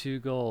scored 2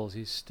 goals.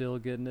 He's still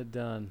getting it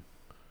done.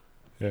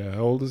 yeah,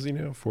 how old is he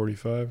now?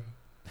 45?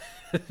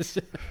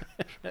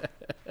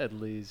 At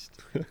least.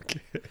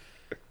 Okay.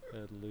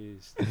 At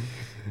least.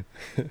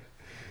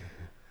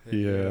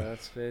 Yeah.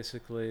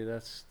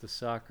 That's the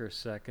soccer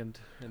second,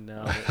 and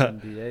now the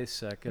NBA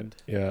second.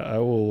 Yeah, I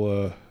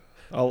will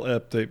I'll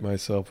update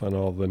myself on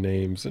all the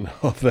names and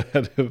all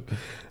that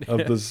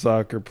of the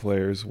soccer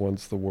players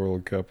once the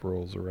World Cup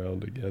rolls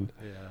around again.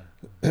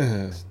 Yeah.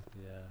 And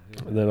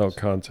Yeah. then I'll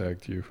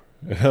contact you.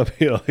 And I'll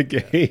be like,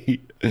 hey,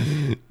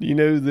 you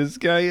know who this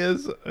guy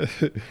is?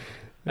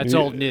 That's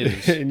old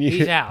news.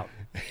 He's out.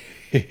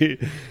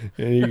 And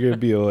you're going to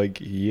be like,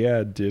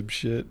 yeah,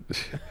 dipshit.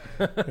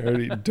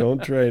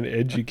 Don't try and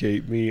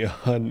educate me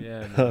on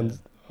Yeah, man.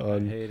 I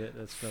on hate it.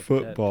 That's my pet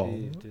football.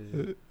 peeve,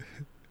 dude.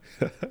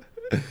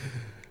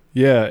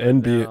 Yeah, But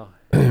NBA now,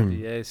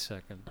 NBA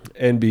second.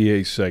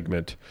 NBA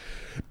segment.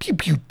 Pew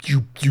pew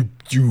pew pew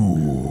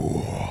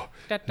pew.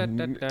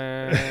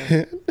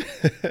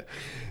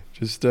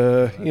 Just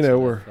That's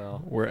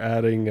we're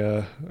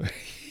adding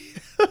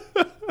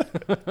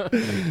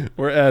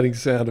we're adding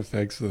sound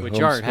effects to the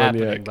which aren't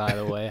happening, Homespun by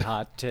the way.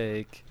 Hot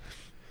take.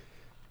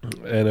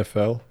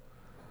 NFL.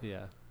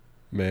 Yeah.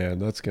 Man,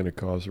 that's gonna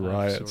cause I have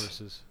riots.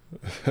 sources.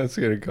 That's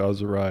gonna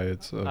cause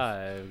riots.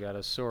 I've got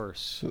a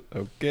source.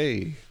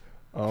 Okay.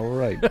 All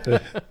right.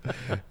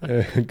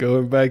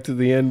 Going back to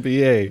the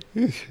NBA.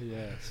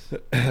 Yes.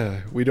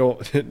 We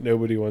don't.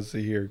 Nobody wants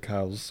to hear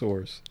Kyle's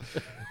source.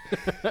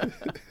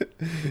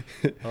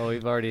 Oh,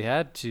 we've already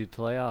had 2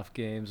 playoff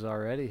games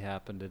already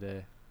happen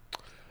today.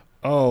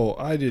 Oh,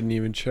 I didn't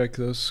even check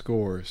those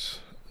scores.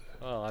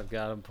 Well, I've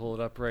got them pulled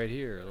up right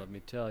here. Let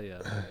me tell you.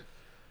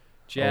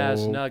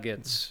 Jazz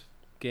Nuggets,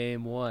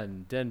 Game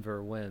 1.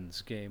 Denver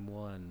wins Game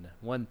 1.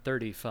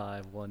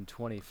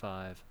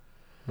 135-125.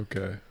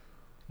 Okay.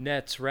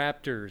 Nets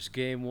Raptors,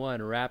 Game 1.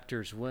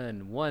 Raptors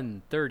win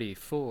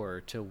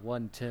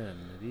 134-110.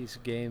 These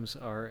games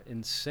are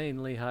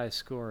insanely high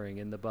scoring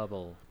in the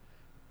bubble.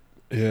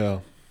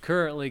 Yeah.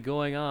 Currently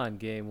going on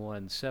Game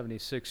 1.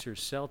 76ers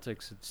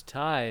Celtics. It's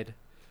tied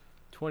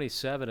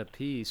 27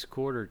 apiece,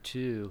 quarter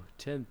 2,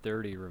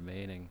 10:30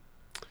 remaining.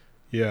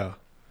 Yeah.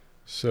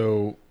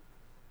 So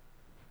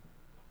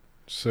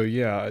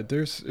yeah,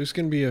 there's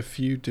going to be a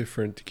few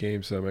different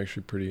games that I'm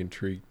actually pretty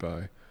intrigued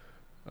by.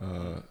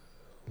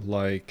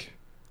 Like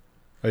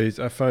I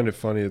find it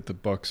funny that the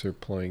Bucks are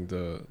playing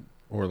the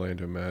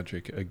Orlando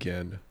Magic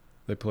again.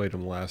 They played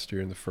them last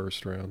year in the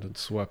first round and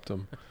swept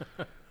them.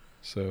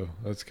 So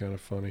that's kind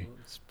of funny.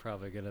 It's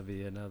probably going to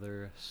be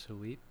another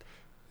sweep.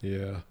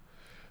 Yeah.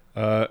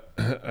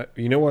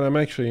 You know what I'm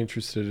actually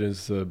interested in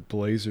is the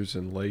Blazers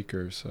and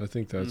Lakers. I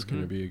think that's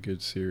going to be a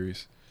good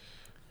series.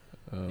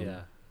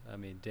 Yeah. I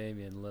mean,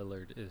 Damian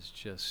Lillard is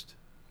just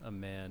a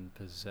man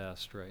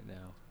possessed right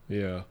now.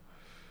 Yeah.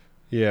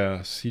 Yeah,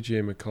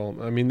 CJ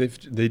McCollum. I mean,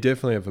 they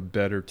definitely have a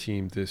better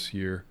team this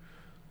year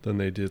than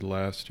they did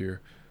last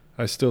year.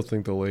 I still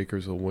think the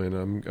Lakers will win.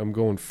 I'm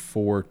going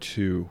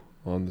 4-2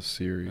 on the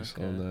series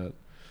on that.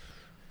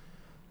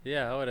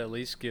 Yeah, I would at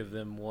least give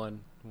them one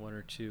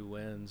or 2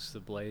 wins.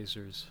 The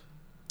Blazers.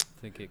 I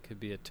think it could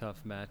be a tough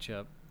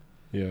matchup.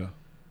 Yeah.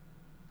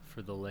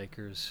 For the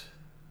Lakers,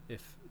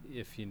 if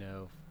you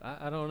know,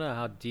 I don't know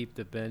how deep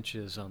the bench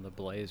is on the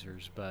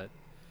Blazers, but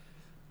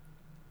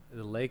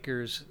the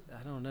Lakers,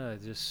 I don't know,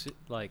 just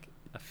like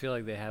I feel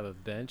like they have a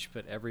bench,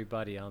 but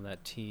everybody on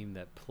that team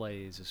that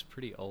plays is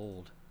pretty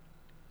old.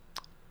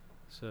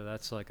 So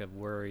that's like a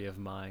worry of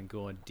mine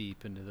going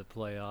deep into the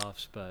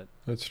playoffs, but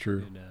that's true.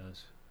 Who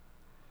knows?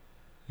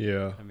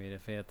 Yeah. I mean,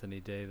 if Anthony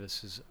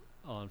Davis is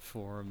on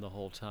form the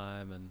whole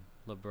time and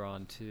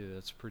LeBron too,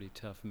 that's a pretty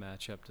tough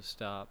matchup to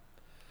stop.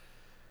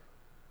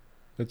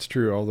 That's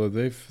true, although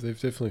they've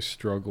definitely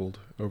struggled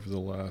over the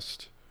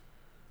last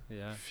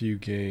few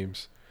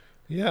games.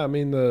 Yeah, I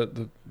mean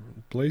the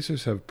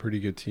Blazers have a pretty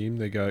good team.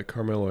 They got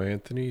Carmelo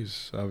Anthony,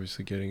 who's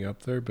obviously getting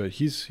up there, but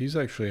he's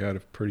actually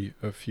had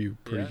a few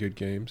pretty good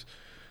games.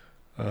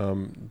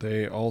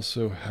 They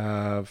also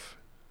have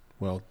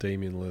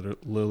Damian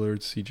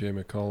Lillard,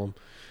 CJ McCollum,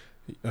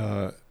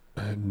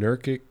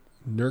 Nurkic,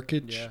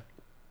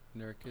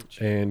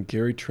 and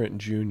Gary Trent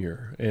Jr.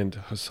 and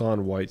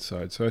Hassan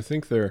Whiteside. So I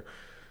think their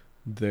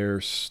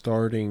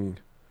starting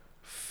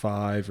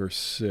 5 or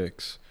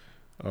 6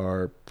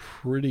 are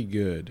pretty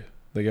good.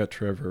 They got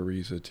Trevor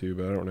Ariza too,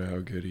 but I don't know how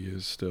good he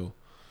is still.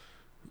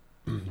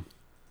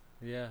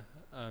 Yeah,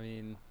 I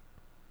mean,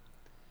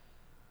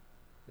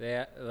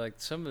 they like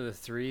some of the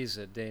threes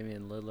that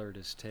Damian Lillard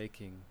is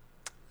taking.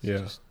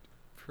 It's just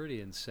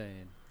pretty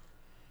insane.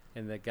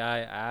 And the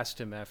guy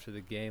asked him after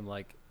the game,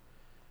 like,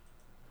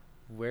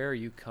 where are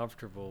you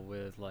comfortable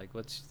with? Like,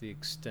 what's the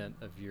extent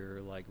of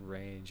your like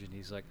range? And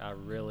he's like, I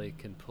really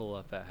can pull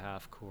up at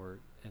half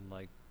court and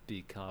like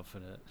be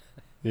confident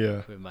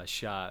with my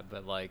shot,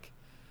 but like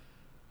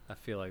I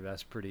feel like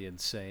that's pretty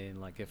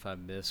insane. Like if I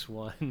miss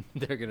one,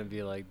 they're gonna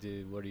be like,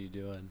 dude, what are you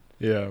doing?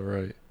 Yeah,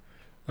 right.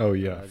 Oh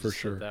yeah, for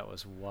sure. That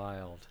was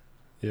wild.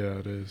 Yeah,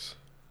 it is.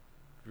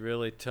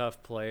 Really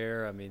tough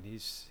player. I mean,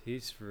 he's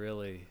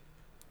really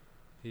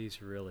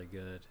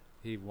good.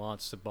 He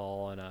wants the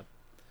ball in a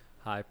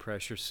high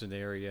pressure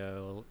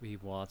scenario. He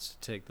wants to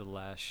take the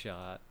last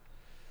shot.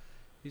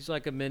 He's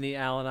like a mini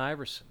Allen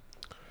Iverson.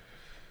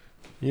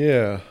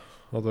 Yeah,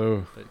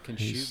 although but can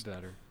shoot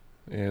better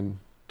and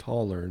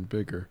taller and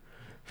bigger.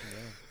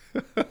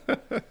 Yeah.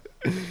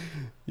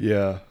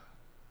 Yeah.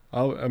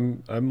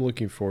 I'm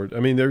looking forward. I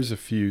mean, there's a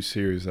few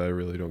series that I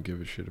really don't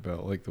give a shit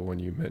about, like the one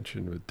you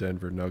mentioned with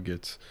Denver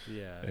Nuggets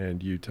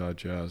and Utah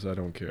Jazz. I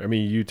don't care. I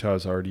mean,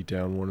 Utah's already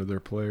down one of their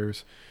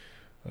players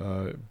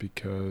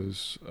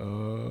because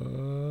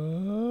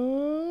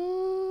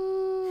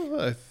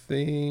I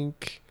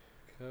think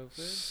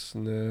COVID?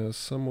 Not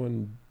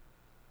someone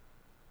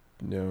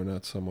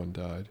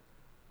died.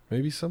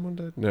 Maybe someone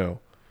died? No.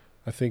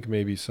 I think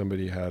maybe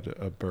somebody had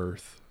a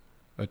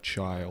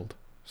child.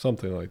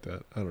 Something like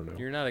that. I don't know.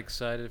 You're not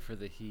excited for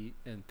the Heat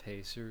and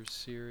Pacers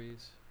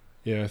series?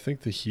 Yeah, I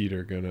think the Heat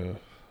are going to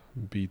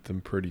beat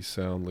them pretty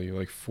soundly,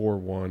 like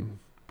 4-1,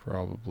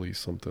 probably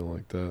something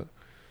like that.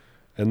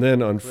 And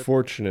then,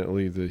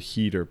 unfortunately, the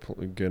Heat are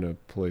gonna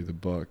play the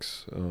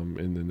Bucks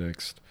in the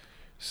next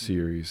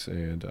series,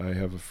 and I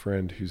have a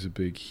friend who's a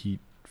big Heat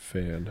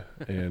fan,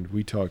 and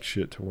we talk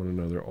shit to one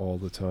another all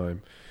the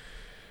time.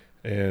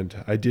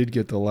 And I did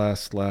get the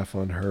last laugh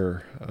on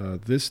her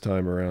this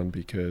time around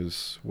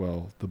because,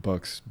 well, the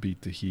Bucks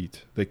beat the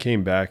Heat. They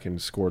came back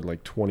and scored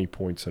like 20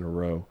 points in a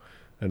row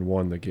and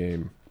won the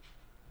game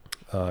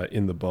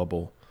in the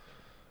bubble.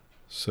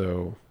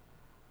 So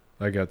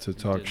I got to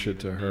talk shit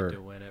to her. Need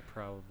to win it,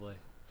 probably.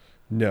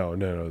 No,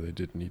 they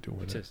didn't need to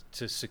win it.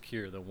 To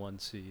secure the 1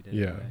 seed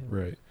anyway. Yeah,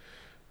 right.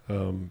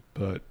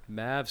 But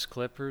Mavs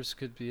Clippers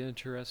could be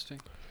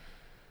interesting.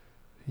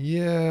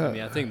 Yeah. I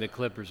mean, I think the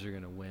Clippers are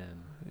going to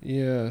win.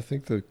 Yeah, I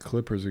think the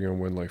Clippers are going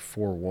to win like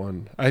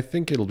 4-1. I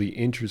think it'll be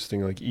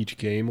interesting. Like each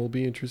game will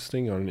be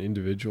interesting on an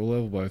individual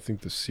level, but I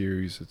think the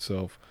series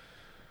itself,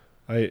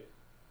 I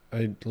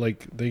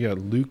like they got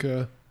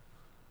Luka.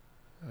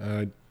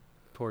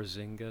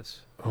 Porzingis.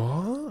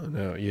 Oh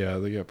no, yeah,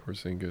 they got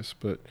Porzingis,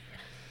 but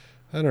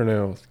I don't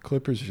know. The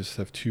Clippers just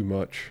have too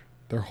much.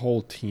 Their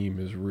whole team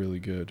is really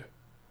good.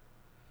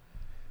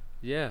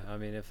 Yeah, I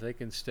mean, if they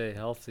can stay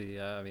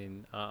healthy, I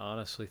mean, I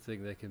honestly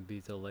think they can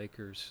beat the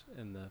Lakers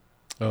in the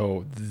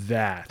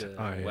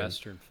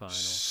Western Final.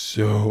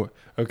 So,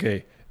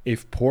 okay,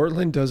 if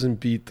Portland doesn't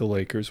beat the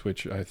Lakers,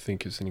 which I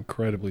think is an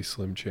incredibly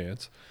slim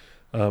chance,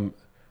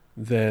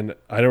 then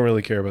I don't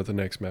really care about the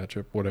next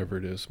matchup, whatever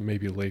it is.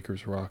 Maybe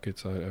Lakers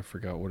Rockets. I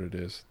forgot what it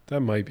is.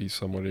 That might be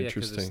somewhat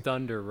interesting. Yeah, because it's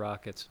Thunder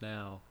Rockets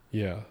now.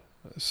 Yeah,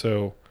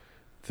 so.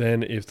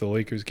 Then if the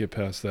Lakers get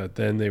past that,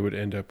 then they would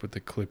end up with the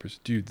Clippers.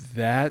 Dude,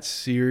 that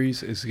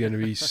series is going to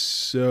be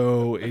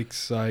so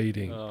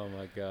exciting. Oh,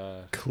 my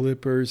God.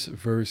 Clippers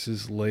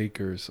versus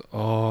Lakers.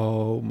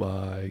 Oh,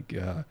 my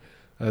God.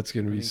 That's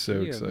going to be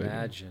so exciting. Can you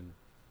imagine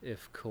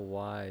if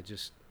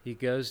Kawhi he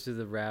goes to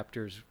the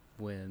Raptors,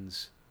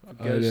 wins,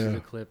 goes to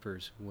the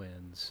Clippers,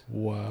 wins.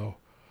 Wow.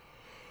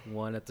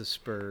 One at the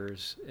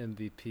Spurs,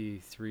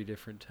 MVP 3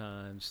 different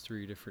times,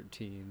 3 different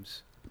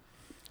teams.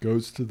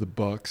 Goes to the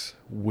Bucks,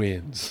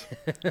 wins.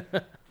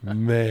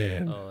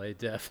 Man. Oh, they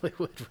definitely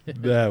would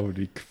win. That would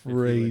be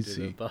crazy. If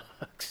he went to the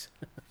Bucks.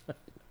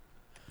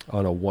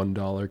 On a $1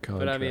 contract.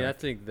 But I mean, I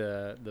think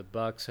the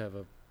Bucks have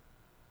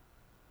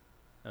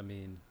I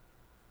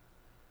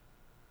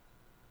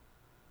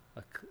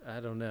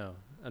don't know.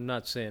 I'm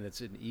not saying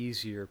it's an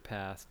easier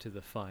path to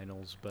the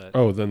finals, but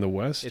than the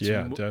West?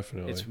 Yeah,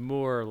 definitely. It's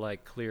more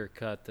like clear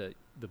cut that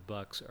the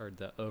Bucks are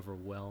the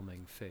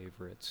overwhelming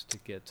favorites to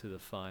get to the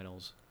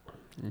finals.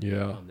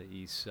 Yeah. On the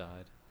East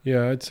side.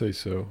 Yeah, I'd say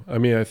so. I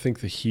mean, I think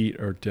the Heat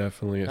are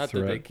definitely a threat. Not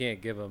that they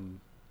can't give them,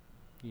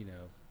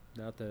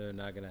 not that they're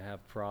not going to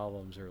have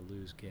problems or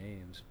lose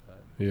games,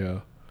 but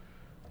yeah.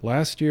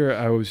 Last year,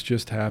 I was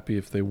just happy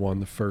if they won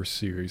the first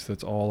series.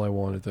 That's all I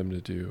wanted them to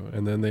do.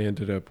 And then they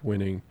ended up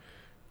winning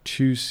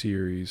 2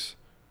 series,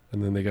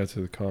 and then they got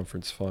to the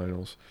conference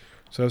finals.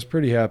 So I was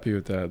pretty happy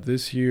with that.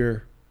 This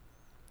year...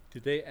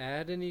 Did they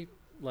add any,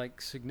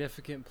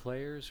 significant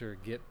players or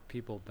get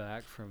people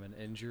back from an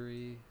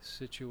injury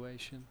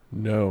situation?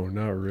 No,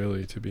 not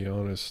really, to be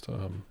honest.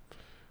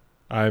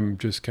 I'm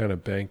just kind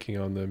of banking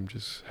on them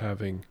just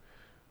having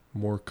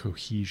more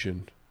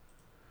cohesion.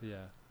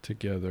 Yeah.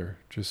 Together,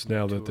 just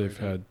now that they've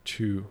had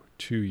two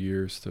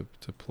years to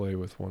play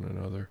with one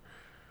another.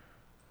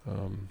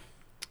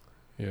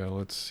 Yeah,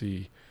 let's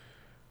see.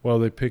 Well,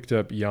 they picked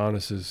up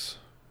Giannis's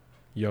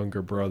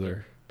younger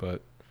brother,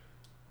 but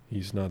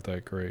he's not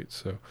that great.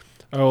 So,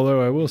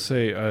 although I will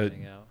say,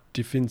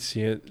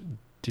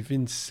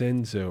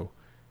 DiVincenzo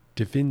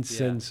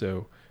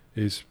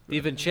is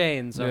even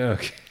chains. Yeah,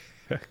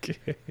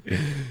 okay.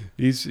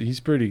 He's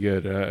pretty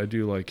good. I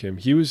do like him.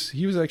 He was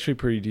actually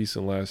pretty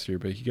decent last year,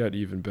 but he got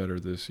even better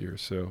this year.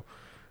 So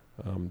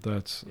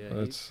that's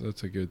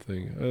a good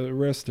thing. The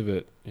rest of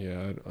it,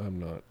 yeah, I'm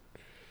not.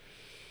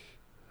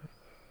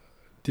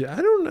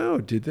 I don't know.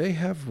 Did they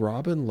have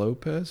Robin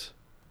Lopez?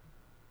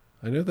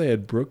 I know they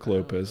had Brooke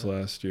Lopez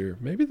last year.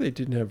 Maybe they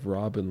didn't have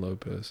Robin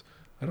Lopez.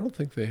 I don't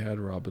think they had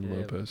Robin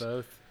Lopez.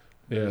 So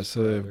they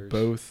have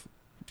both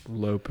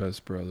Lopez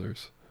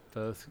brothers.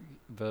 Both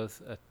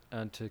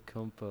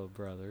Antetokounmpo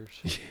brothers.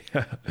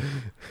 Yeah.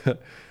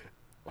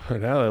 Now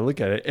that I look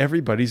at it,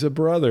 everybody's a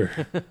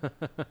brother.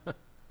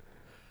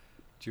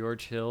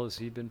 George Hill, has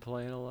he been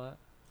playing a lot?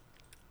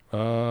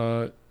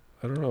 I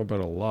don't know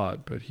about a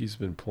lot, but he's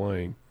been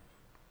playing.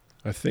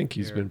 I think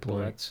he's been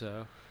playing.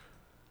 Bledsoe.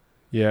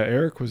 Yeah,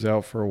 Eric was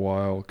out for a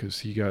while because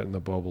he got in the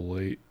bubble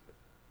late.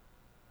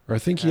 Or I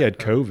think he had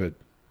COVID.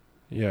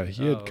 Yeah,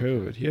 he had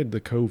COVID. Okay. He had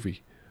the COVID.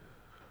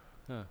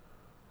 Huh.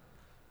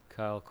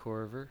 Kyle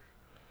Korver.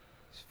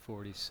 He's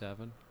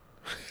 47.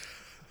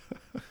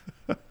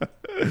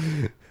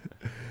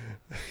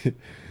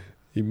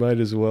 He might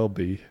as well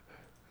be.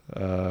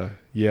 Yeah,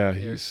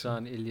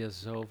 Ersan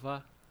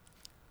Ilyasova.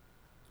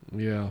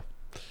 Yeah,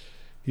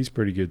 he's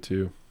pretty good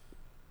too.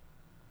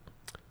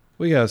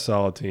 We got a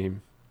solid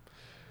team.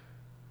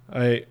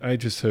 I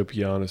just hope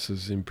Giannis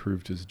has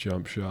improved his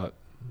jump shot.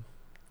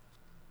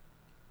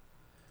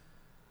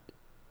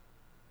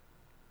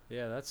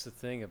 Yeah, that's the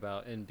thing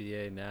about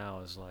NBA now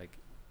is like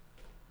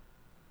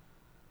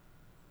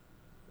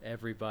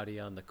everybody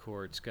on the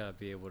court's got to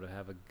be able to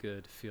have a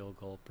good field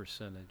goal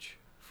percentage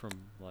from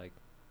like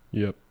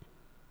Yep.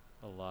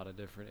 a lot of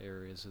different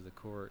areas of the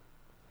court.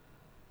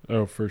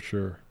 Oh, for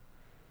sure.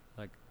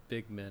 Like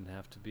big men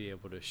have to be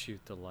able to shoot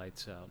the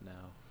lights out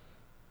now.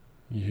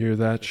 You hear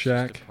that, It's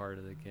Shaq? just a part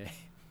of the game.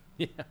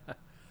 Yeah,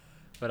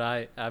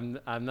 but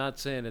I'm not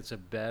saying it's a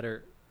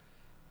better.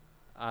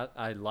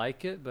 I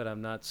like it, but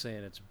I'm not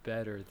saying it's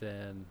better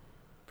than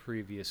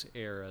previous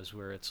eras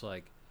where it's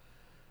like,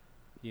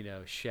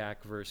 Shaq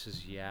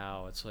versus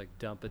Yao. It's like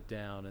dump it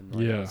down and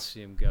like Yeah. let's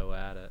see him go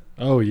at it.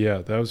 Oh yeah,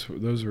 those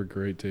were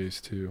great days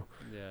too.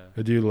 Yeah,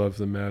 I do love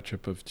the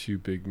matchup of two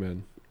big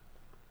men.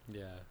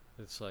 yeah.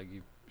 It's like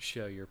you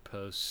show your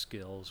post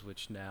skills,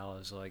 which now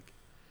is like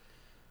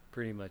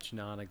pretty much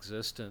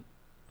non-existent.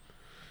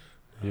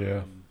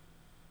 Yeah.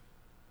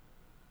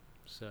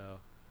 So,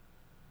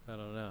 I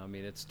don't know. I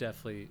mean, it's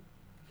definitely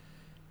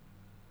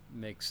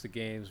makes the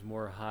games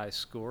more high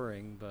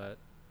scoring, but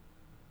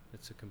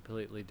it's a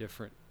completely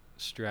different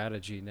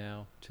strategy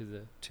now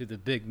to the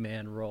big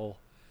man role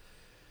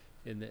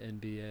in the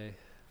NBA.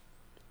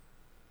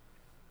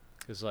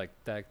 Because like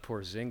that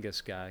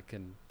Porzingis guy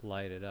can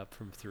light it up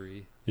from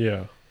three.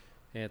 Yeah.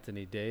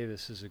 Anthony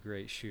Davis is a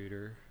great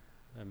shooter.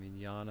 I mean,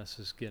 Giannis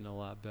is getting a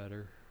lot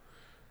better.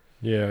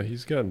 Yeah,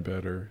 he's gotten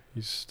better.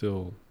 He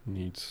still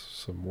needs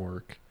some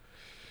work.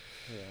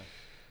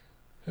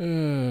 Yeah.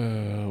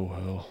 Oh,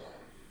 well.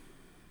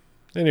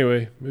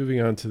 Anyway,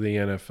 moving on to the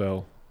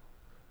NFL.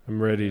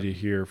 I'm ready to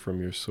hear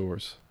from your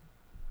source.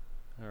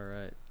 All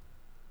right.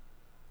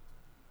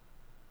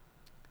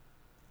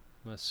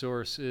 My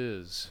source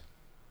is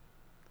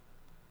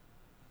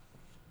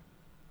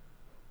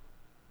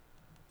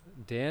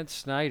Dan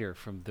Snyder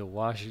from the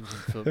Washington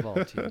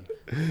football team.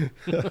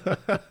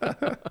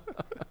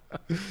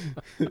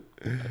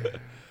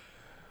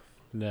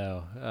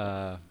 No,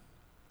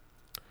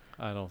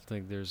 I don't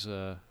think there's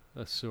a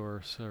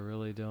source. I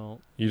really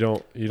don't. You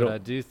don't. But I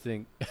do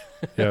think.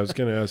 Yeah, I was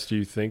going to ask, do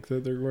you think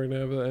that they're going to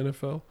have an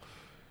NFL?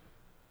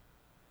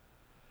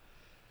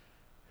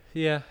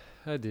 Yeah,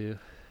 I do.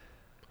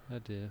 I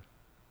do.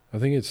 I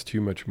think it's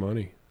too much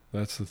money.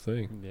 That's the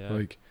thing. Yeah.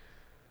 Like,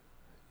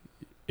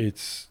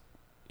 it's,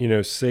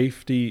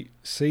 safety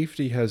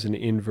has an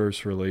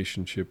inverse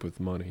relationship with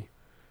money.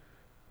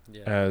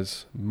 Yeah.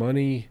 As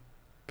money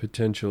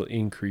potential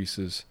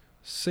increases,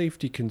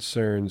 safety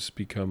concerns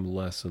become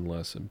less and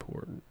less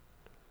important.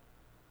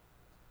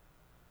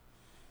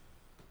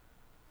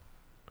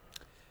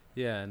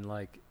 Yeah, and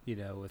like,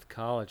 with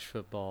college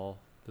football,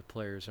 the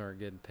players aren't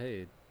getting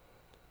paid.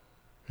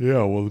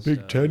 Yeah, well, the Big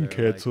So Ten they're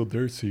canceled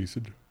their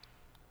season.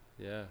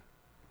 Yeah.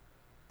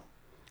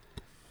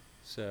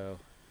 So,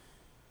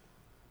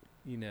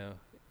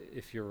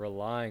 if you're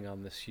relying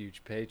on this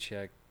huge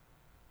paycheck,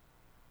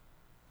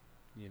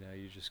 you're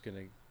just going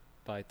to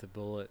bite the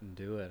bullet and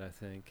do it, I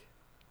think.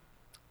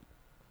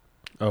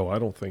 Oh, I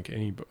don't think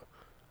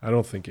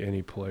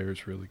any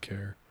players really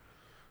care,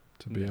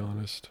 to be No.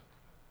 honest.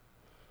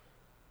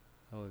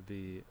 I would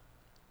be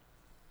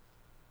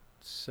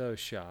so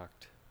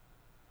shocked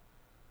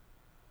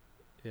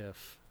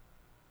if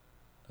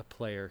a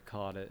player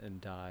caught it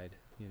and died,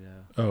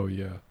 Oh,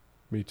 yeah.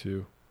 Me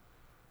too.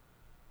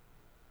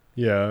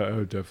 Yeah, I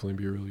would definitely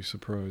be really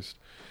surprised.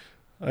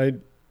 I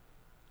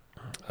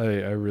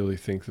really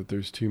think that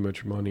there's too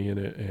much money in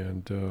it,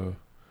 and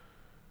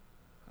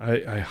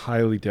I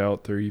highly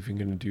doubt they're even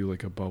going to do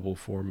like a bubble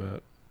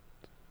format.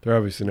 They're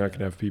obviously not Yeah. going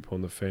to have people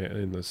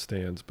in the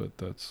stands, but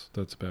that's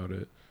about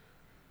it.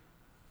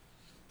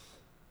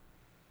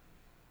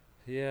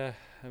 Yeah,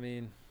 I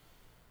mean,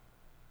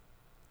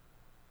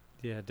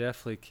 yeah,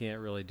 definitely can't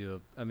really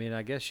do I mean,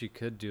 I guess you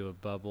could do a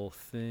bubble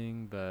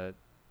thing, but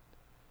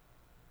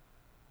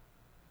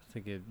I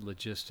think it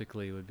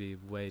logistically would be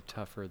way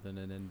tougher than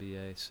an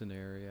NBA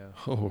scenario.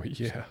 Oh,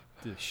 yeah.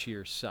 The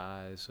sheer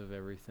size of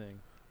everything.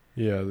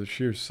 Yeah, the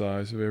sheer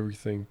size of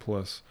everything,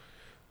 plus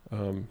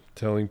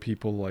telling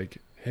people like,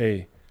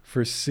 hey,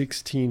 for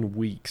 16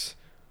 weeks,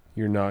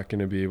 you're not going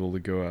to be able to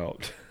go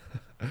out.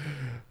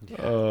 Yeah.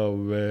 Oh,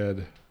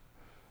 man.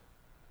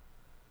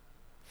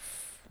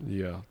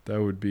 Yeah,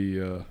 that'd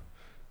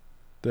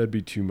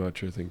be too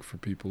much, I think, for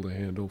people to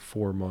handle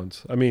 4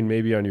 months. I mean,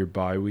 maybe on your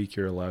bye week,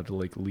 you're allowed to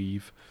like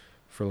leave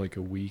for like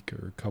a week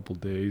or a couple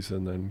days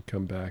and then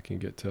come back and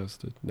get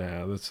tested.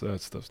 Nah, that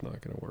stuff's not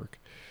going to work.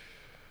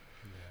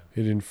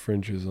 Yeah. It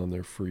infringes on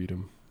their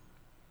freedom.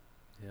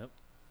 Yep.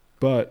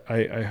 But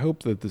I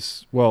hope that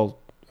this, well,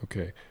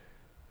 okay,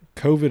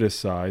 COVID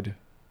aside,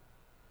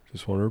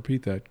 just want to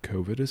repeat that,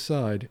 COVID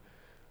aside,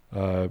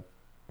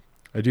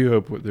 I do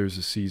hope there's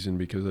a season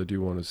because I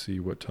do want to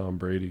see what Tom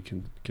Brady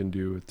can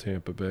do with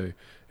Tampa Bay.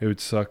 It would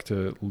suck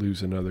to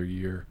lose another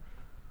year.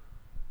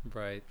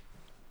 Right.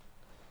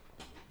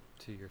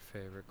 To your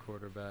favorite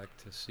quarterback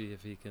to see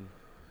if he can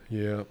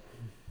Yeah,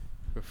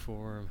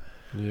 perform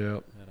yeah.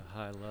 at a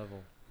high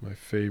level. My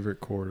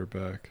favorite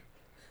quarterback.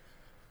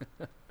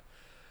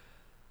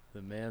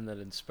 The man that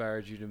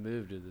inspired you to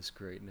move to this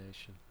great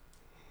nation.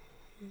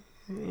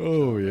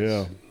 Oh, Thomas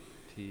yeah.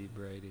 P.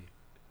 Brady.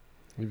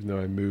 Even though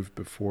I moved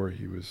before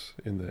he was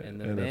in the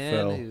And the NFL.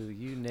 man who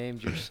you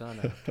named your son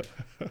after.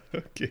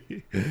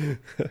 Okay.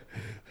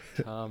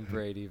 Tom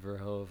Brady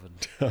Verhoeven.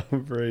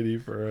 Tom Brady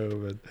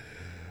Verhoeven.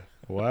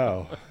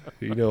 Wow.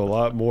 You know a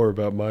lot more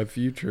about my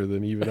future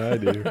than even I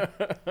do.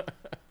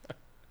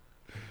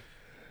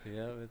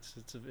 Yeah,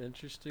 it's an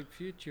interesting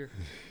future.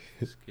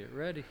 Just get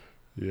ready.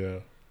 Yeah.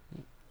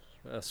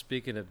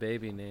 Speaking of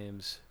baby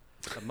names,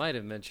 I might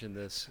have mentioned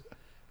this,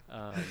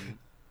 at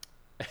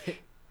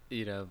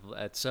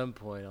some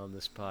point on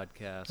this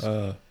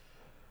podcast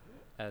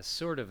as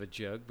sort of a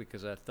joke,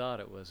 because I thought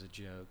it was a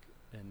joke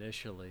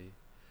initially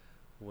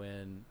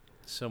when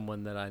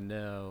someone that I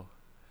know,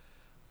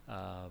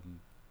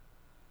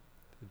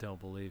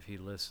 don't believe he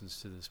listens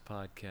to this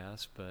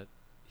podcast, but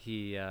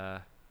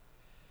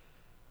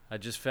I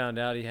just found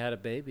out he had a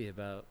baby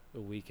about a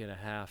week and a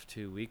half,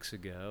 2 weeks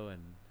ago, and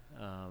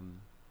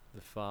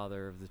the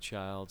father of the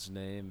child's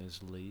name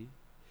is Lee.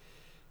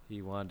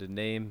 He wanted to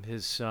name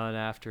his son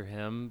after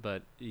him,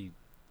 but he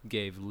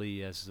gave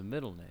Lee as the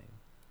middle name.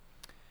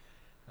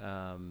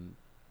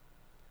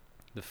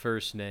 The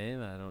first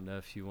name, I don't know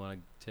if you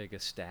want to take a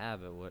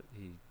stab at what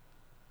he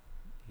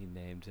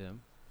named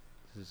him.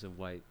 This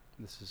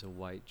is a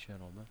white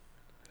gentleman.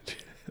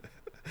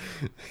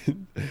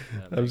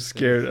 I'm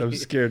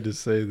scared to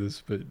say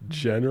this, but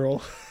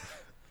General.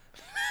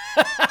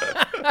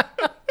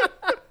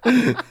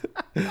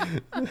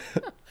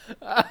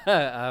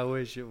 I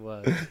wish it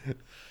was.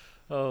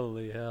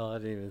 Holy hell, I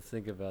didn't even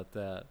think about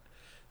that.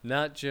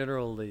 Not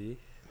General Lee,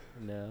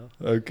 no.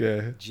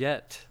 Okay.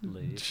 Jet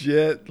Lee.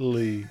 Jet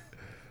Li.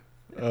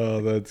 Oh,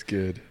 that's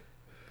good.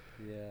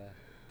 Yeah.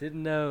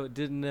 Didn't know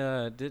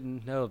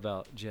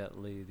about Jet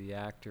Li, the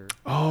actor.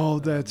 Oh,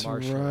 that's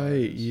martial right.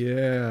 artist.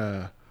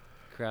 Yeah.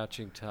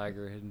 Crouching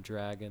Tiger, Hidden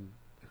Dragon.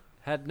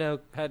 Had no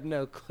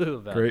clue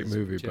about Great this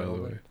movie,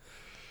 gentleman. by the way.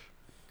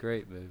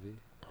 Great movie.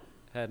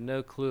 Had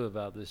no clue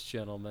about this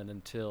gentleman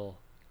until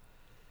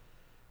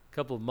a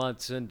couple of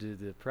months into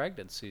the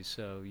pregnancy.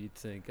 So you'd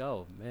think,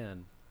 oh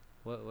man,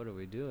 what are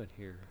we doing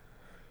here?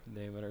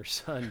 Naming our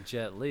son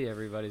Jet Li.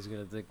 Everybody's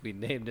gonna think we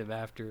named him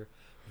after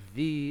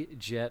the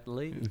Jet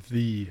Li.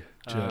 The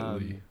Jet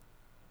Li.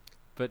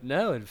 But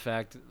no, in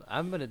fact,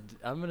 I'm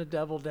gonna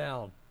double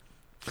down.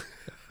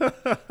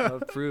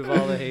 I'll prove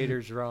all the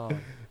haters wrong.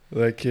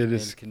 That kid and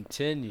is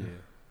continue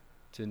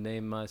to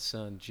name my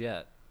son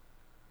Jet,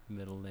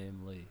 middle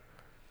name Lee.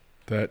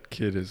 That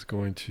kid is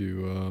going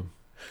to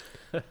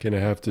gonna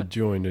have to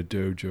join a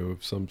dojo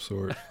of some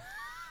sort.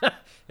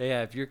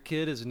 Yeah, if your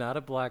kid is not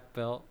a black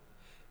belt,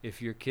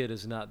 if your kid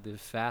is not the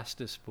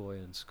fastest boy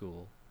in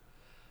school,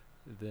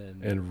 then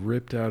And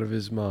ripped out of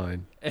his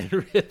mind.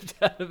 then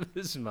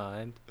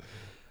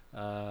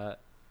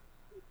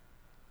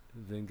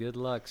good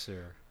luck,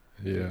 sir.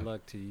 Yeah. Good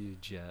luck to you,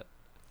 Jet.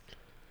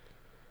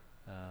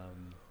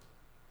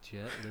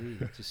 Jet Li,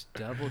 just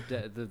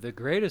the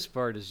greatest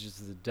part is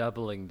just the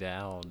doubling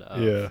down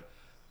of, Yeah.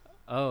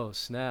 oh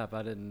snap,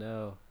 I didn't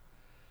know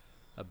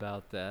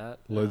about that.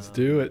 Let's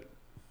do it.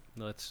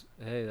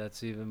 Hey,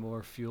 that's even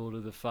more fuel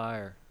to the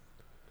fire.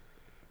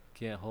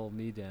 Can't hold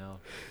me down.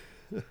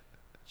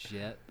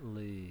 Jet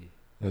Li.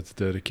 That's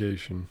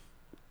dedication.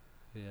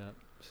 Yep.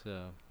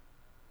 So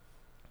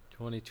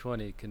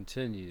 2020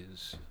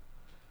 continues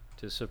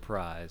to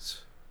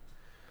surprise.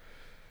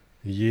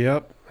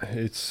 Yep,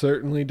 it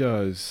certainly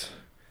does.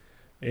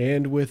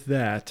 And with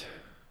that,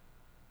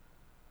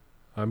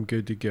 I'm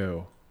good to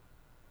go.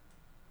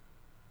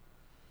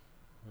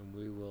 And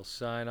we will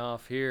sign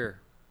off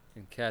here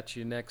and catch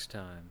you next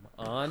time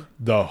on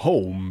The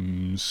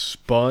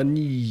Homespun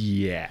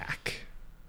Yak.